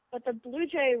jay, but the blue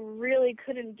jay really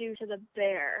couldn't do to the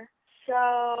bear.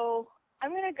 So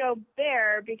I'm going to go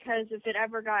bear because if it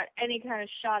ever got any kind of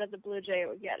shot at the blue jay, it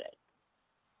would get it.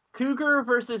 Cougar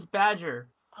versus badger.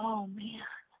 Oh, man.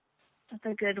 That's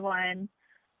a good one.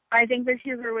 I think the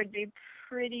cougar would be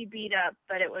pretty beat up,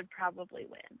 but it would probably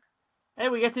win. Hey,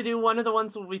 we get to do one of the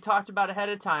ones we talked about ahead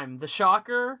of time. The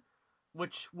shocker,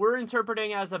 which we're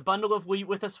interpreting as a bundle of wheat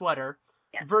with a sweater,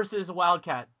 versus a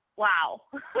wildcat. Wow.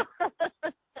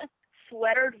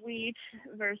 Sweatered wheat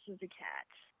versus a cat.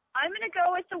 I'm going to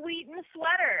go with the wheat and the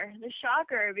sweater, the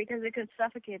shocker, because it could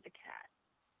suffocate the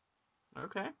cat.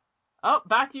 Okay. Oh,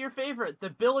 back to your favorite, the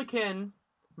billiken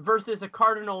versus a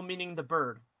cardinal, meaning the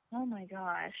bird. Oh my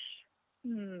gosh.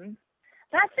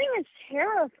 That thing is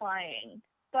terrifying.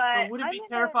 But would it be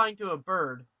terrifying to a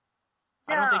bird?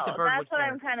 No, I don't think the bird that's would what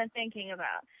care. I'm kind of thinking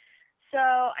about. So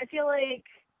I feel like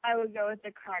I would go with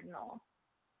the cardinal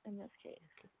in this case.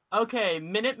 Okay,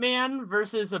 Minuteman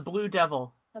versus a blue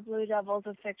devil. The blue devil's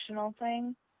a fictional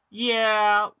thing?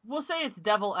 Yeah, we'll say it's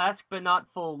devil-esque, but not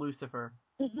full Lucifer.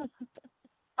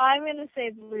 I'm going to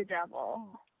say blue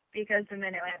devil, because the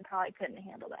Minuteman probably couldn't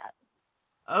handle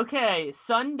that. Okay,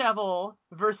 Sun Devil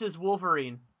versus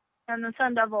Wolverine. And the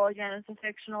Sun Devil, again, is a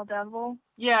fictional devil?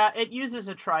 Yeah, it uses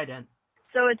a trident.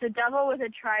 So it's a devil with a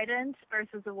trident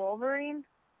versus a Wolverine?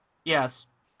 Yes.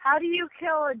 How do you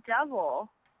kill a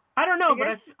devil? I don't know, but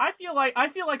I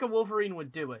feel like a Wolverine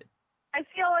would do it. I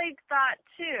feel like that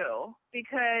too,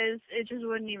 because it just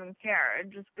wouldn't even care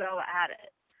and just go at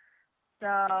it. So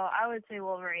I would say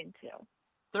Wolverine too.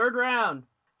 Third round,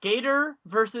 Gator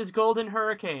versus Golden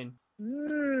Hurricane.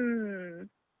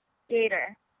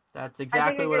 Gator. That's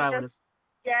exactly what I would have.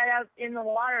 Get out in the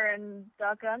water and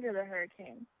duck under the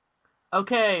hurricane.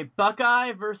 Okay,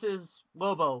 Buckeye versus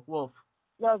Lobo, wolf.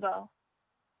 Lobo.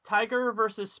 Tiger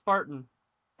versus Spartan.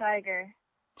 Tiger.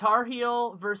 Tar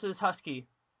Heel versus Husky.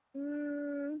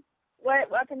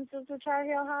 What weapons does the Tar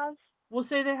Heel have? We'll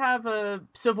say they have a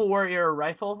Civil War era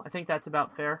rifle. I think that's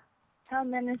about fair. How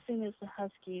menacing is the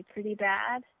Husky? Pretty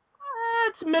bad?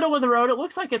 It's middle of the road. It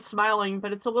looks like it's smiling,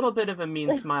 but it's a little bit of a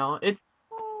mean smile. It's.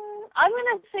 I'm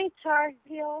going to say Tar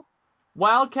Heel.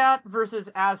 Wildcat versus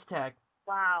Aztec.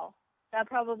 Wow. That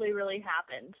probably really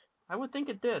happened. I would think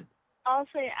it did. I'll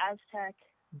say Aztec.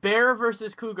 Bear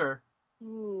versus Cougar.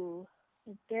 Ooh.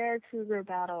 The bear-cougar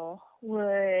battle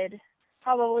would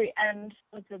probably end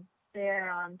with the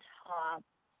bear on top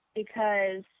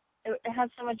because it has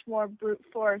so much more brute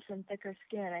force and thicker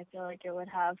skin. I feel like it would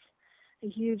have a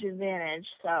huge advantage,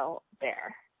 so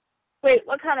bear. Wait,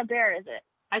 what kind of bear is it?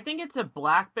 I think it's a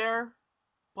black bear.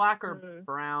 Black or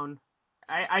brown.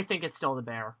 I think it's still the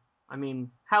bear. I mean,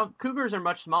 cougars are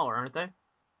much smaller, aren't they?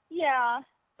 Yeah,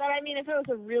 but I mean, if it was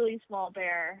a really small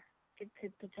bear, it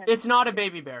could potentially... It's not a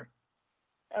baby bear.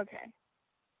 Okay.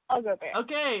 I'll go bear.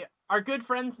 Okay, our good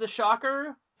friends the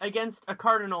shocker against a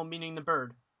cardinal, meaning the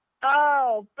bird.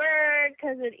 Oh, bird,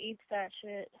 because it eats that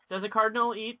shit. Does a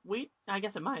cardinal eat wheat? I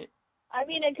guess it might. I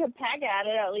mean, it could peck at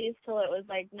it at least till it was,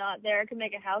 not there. It could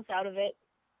make a house out of it.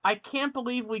 I can't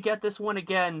believe we get this one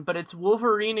again, but it's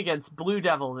Wolverine against Blue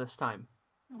Devil this time.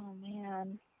 Oh,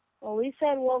 man. Well, we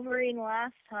said Wolverine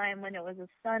last time when it was a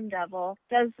Sun Devil.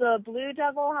 Does the Blue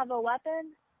Devil have a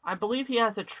weapon? I believe he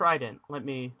has a trident. Let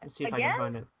me see if I can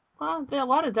find it. Well, a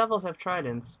lot of devils have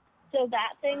tridents. So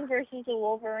that thing versus a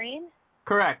Wolverine?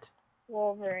 Correct.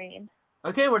 Wolverine.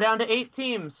 Okay, we're down to 8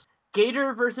 teams.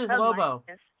 Gator versus Lobo.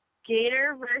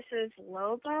 Gator versus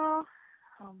Lobo?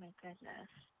 Oh, my goodness.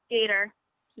 Gator.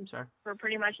 Seems fair. For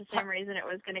pretty much the same reason it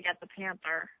was going to get the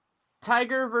Panther.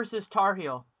 Tiger versus Tar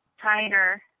Heel.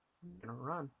 Tiger. I'm gonna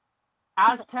run.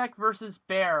 Aztec versus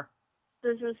Bear.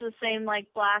 This is the same,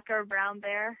 black or brown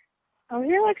bear? Oh,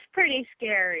 he looks pretty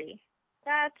scary.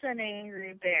 That's an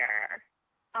angry bear.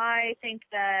 I think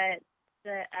that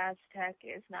the Aztec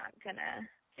is not going to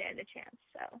stand a chance,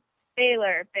 so.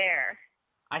 Baylor, bear.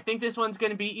 I think this one's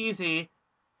going to be easy.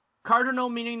 Cardinal,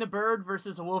 meaning the bird,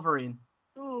 versus a Wolverine.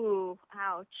 Ooh,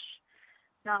 ouch.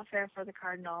 Not fair for the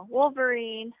Cardinal.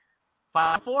 Wolverine.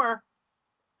 5-4.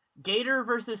 Gator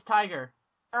versus tiger.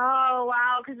 Oh,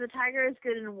 wow, because the tiger is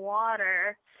good in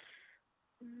water.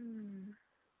 I'm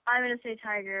going to say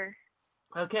tiger.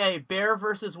 Okay, bear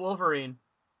versus Wolverine.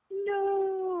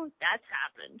 No, that's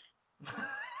happened.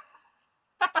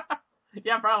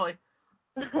 Yeah, probably.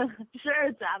 Sure,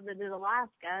 it's happened in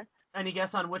Alaska. Any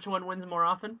guess on which one wins more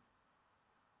often?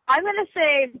 I'm going to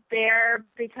say bear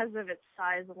because of its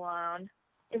size alone.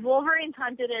 If Wolverines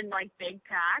hunted in, like, big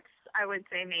packs, I would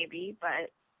say maybe, but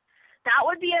that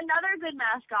would be another good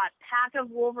mascot, pack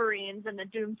of Wolverines and the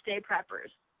Doomsday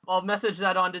Preppers. I'll message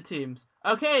that on to teams.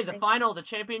 Okay, the final, the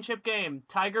championship game,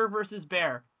 tiger versus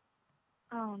bear.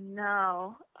 Oh,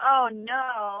 no. Oh,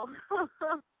 no.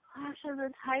 Clash of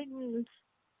the Titans.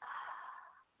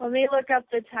 Let me look up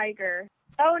the tiger.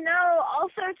 Oh, no.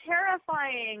 Also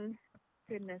terrifying.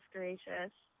 Goodness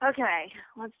gracious. Okay,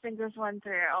 let's think this one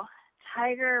through.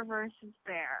 Tiger versus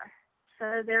bear.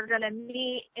 So they're going to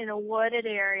meet in a wooded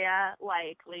area,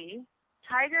 likely.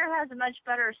 Tiger has a much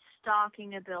better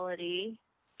stalking ability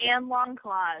and long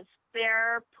claws.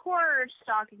 Bear, poorer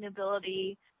stalking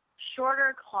ability,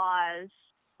 shorter claws,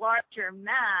 larger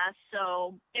mass,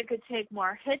 so it could take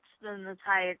more hits than the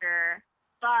tiger.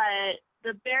 But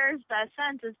the bear's best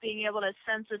sense is being able to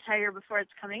sense the tiger before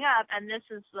it's coming up, and this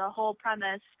is the whole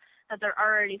premise that they're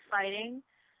already fighting.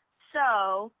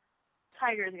 So,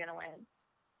 tiger's going to win.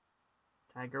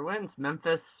 Tiger wins.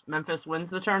 Memphis wins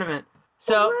the tournament.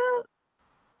 So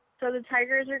the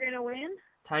Tigers are going to win?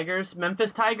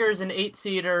 Memphis Tigers, an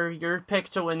 8-seed, are your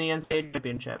pick to win the NCAA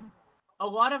championship.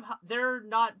 They're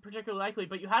not particularly likely,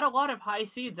 but you had a lot of high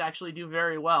seeds actually do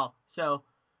very well. So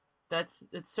it's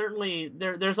certainly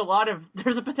there's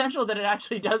a potential that it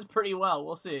actually does pretty well.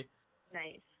 We'll see.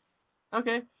 Nice.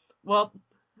 Okay. Well,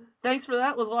 thanks for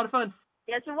that. It was a lot of fun.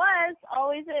 Yes, it was.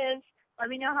 Always is. Let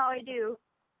me know how I do.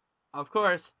 Of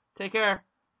course. Take care.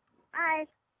 Bye.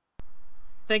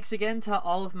 Thanks again to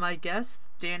all of my guests,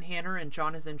 Dan Hanner and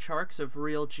Jonathan Sharks of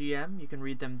Real GM. You can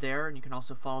read them there, and you can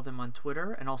also follow them on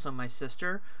Twitter, and also my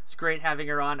sister. It's great having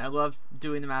her on. I love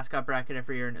doing the mascot bracket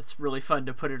every year, and it's really fun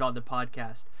to put it on the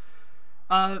podcast.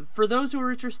 For those who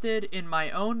are interested in my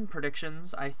own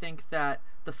predictions, I think that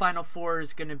the Final Four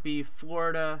is going to be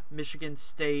Florida, Michigan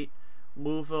State,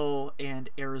 Louisville, and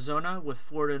Arizona, with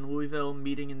Florida and Louisville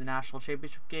meeting in the national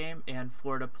championship game, and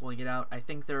Florida pulling it out. I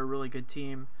think they're a really good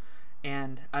team.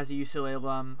 And as a UCLA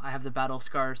alum, I have the battle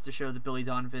scars to show that Billy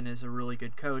Donovan is a really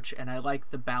good coach, and I like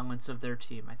the balance of their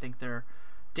team. I think they're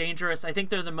dangerous. I think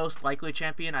they're the most likely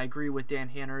champion. I agree with Dan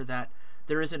Hanner that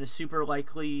there isn't a super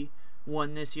likely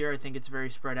one this year. I think it's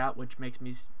very spread out, which makes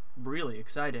me really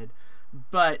excited.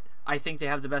 But I think they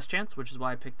have the best chance, which is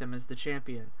why I picked them as the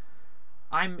champion.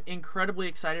 I'm incredibly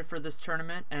excited for this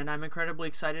tournament, and I'm incredibly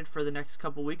excited for the next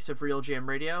couple weeks of Real GM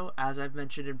Radio. As I've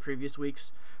mentioned in previous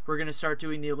weeks, we're going to start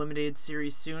doing the Eliminated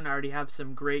Series soon. I already have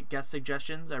some great guest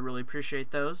suggestions. I really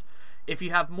appreciate those. If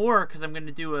you have more, because I'm going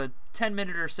to do a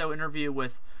 10-minute or so interview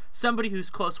with somebody who's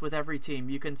close with every team,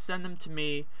 you can send them to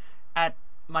me at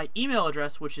my email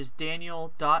address, which is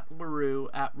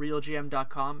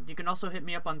daniel.leroux@realgm.com. You can also hit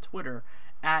me up on Twitter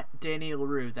at Danny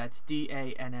Leroux. That's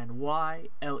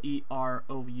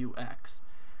DANNYLEROUX.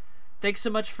 Thanks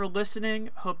so much for listening.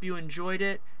 Hope you enjoyed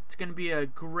it. It's going to be a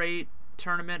great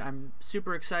tournament. I'm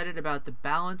super excited about the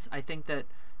balance. I think that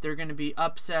there are going to be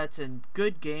upsets and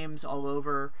good games all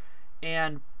over,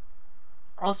 and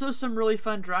also some really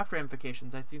fun draft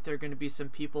ramifications. I think there are going to be some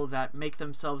people that make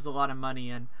themselves a lot of money,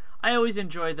 and I always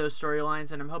enjoy those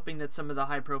storylines, and I'm hoping that some of the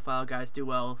high-profile guys do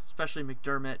well, especially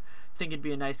McDermott. I think it'd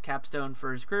be a nice capstone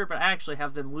for his career, but I actually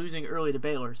have them losing early to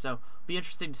Baylor, so it'll be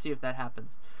interesting to see if that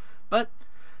happens. But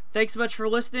thanks so much for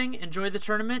listening. Enjoy the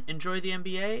tournament, enjoy the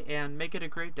NBA, and make it a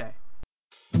great day.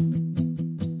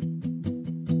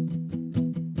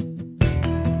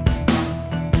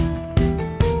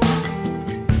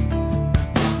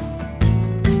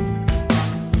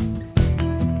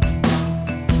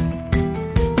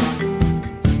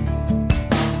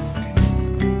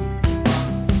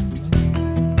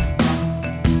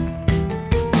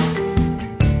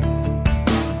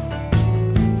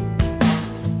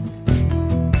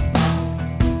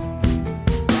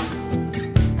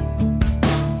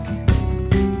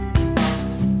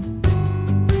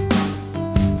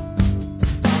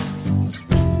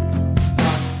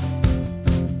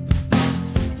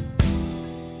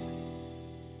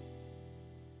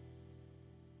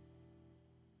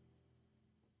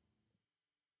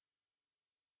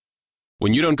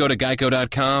 When you don't go to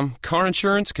Geico.com, car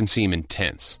insurance can seem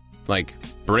intense. like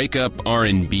breakup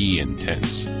R&B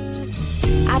intense.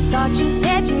 I thought you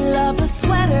said you loved the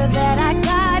sweater that I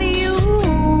got you.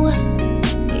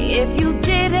 If you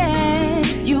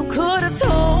didn't, you could have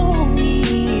told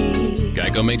me.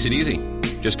 Geico makes it easy.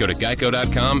 Just go to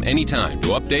geico.com anytime to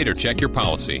update or check your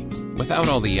policy without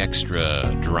all the extra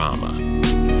drama.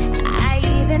 I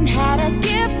even had a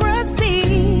gift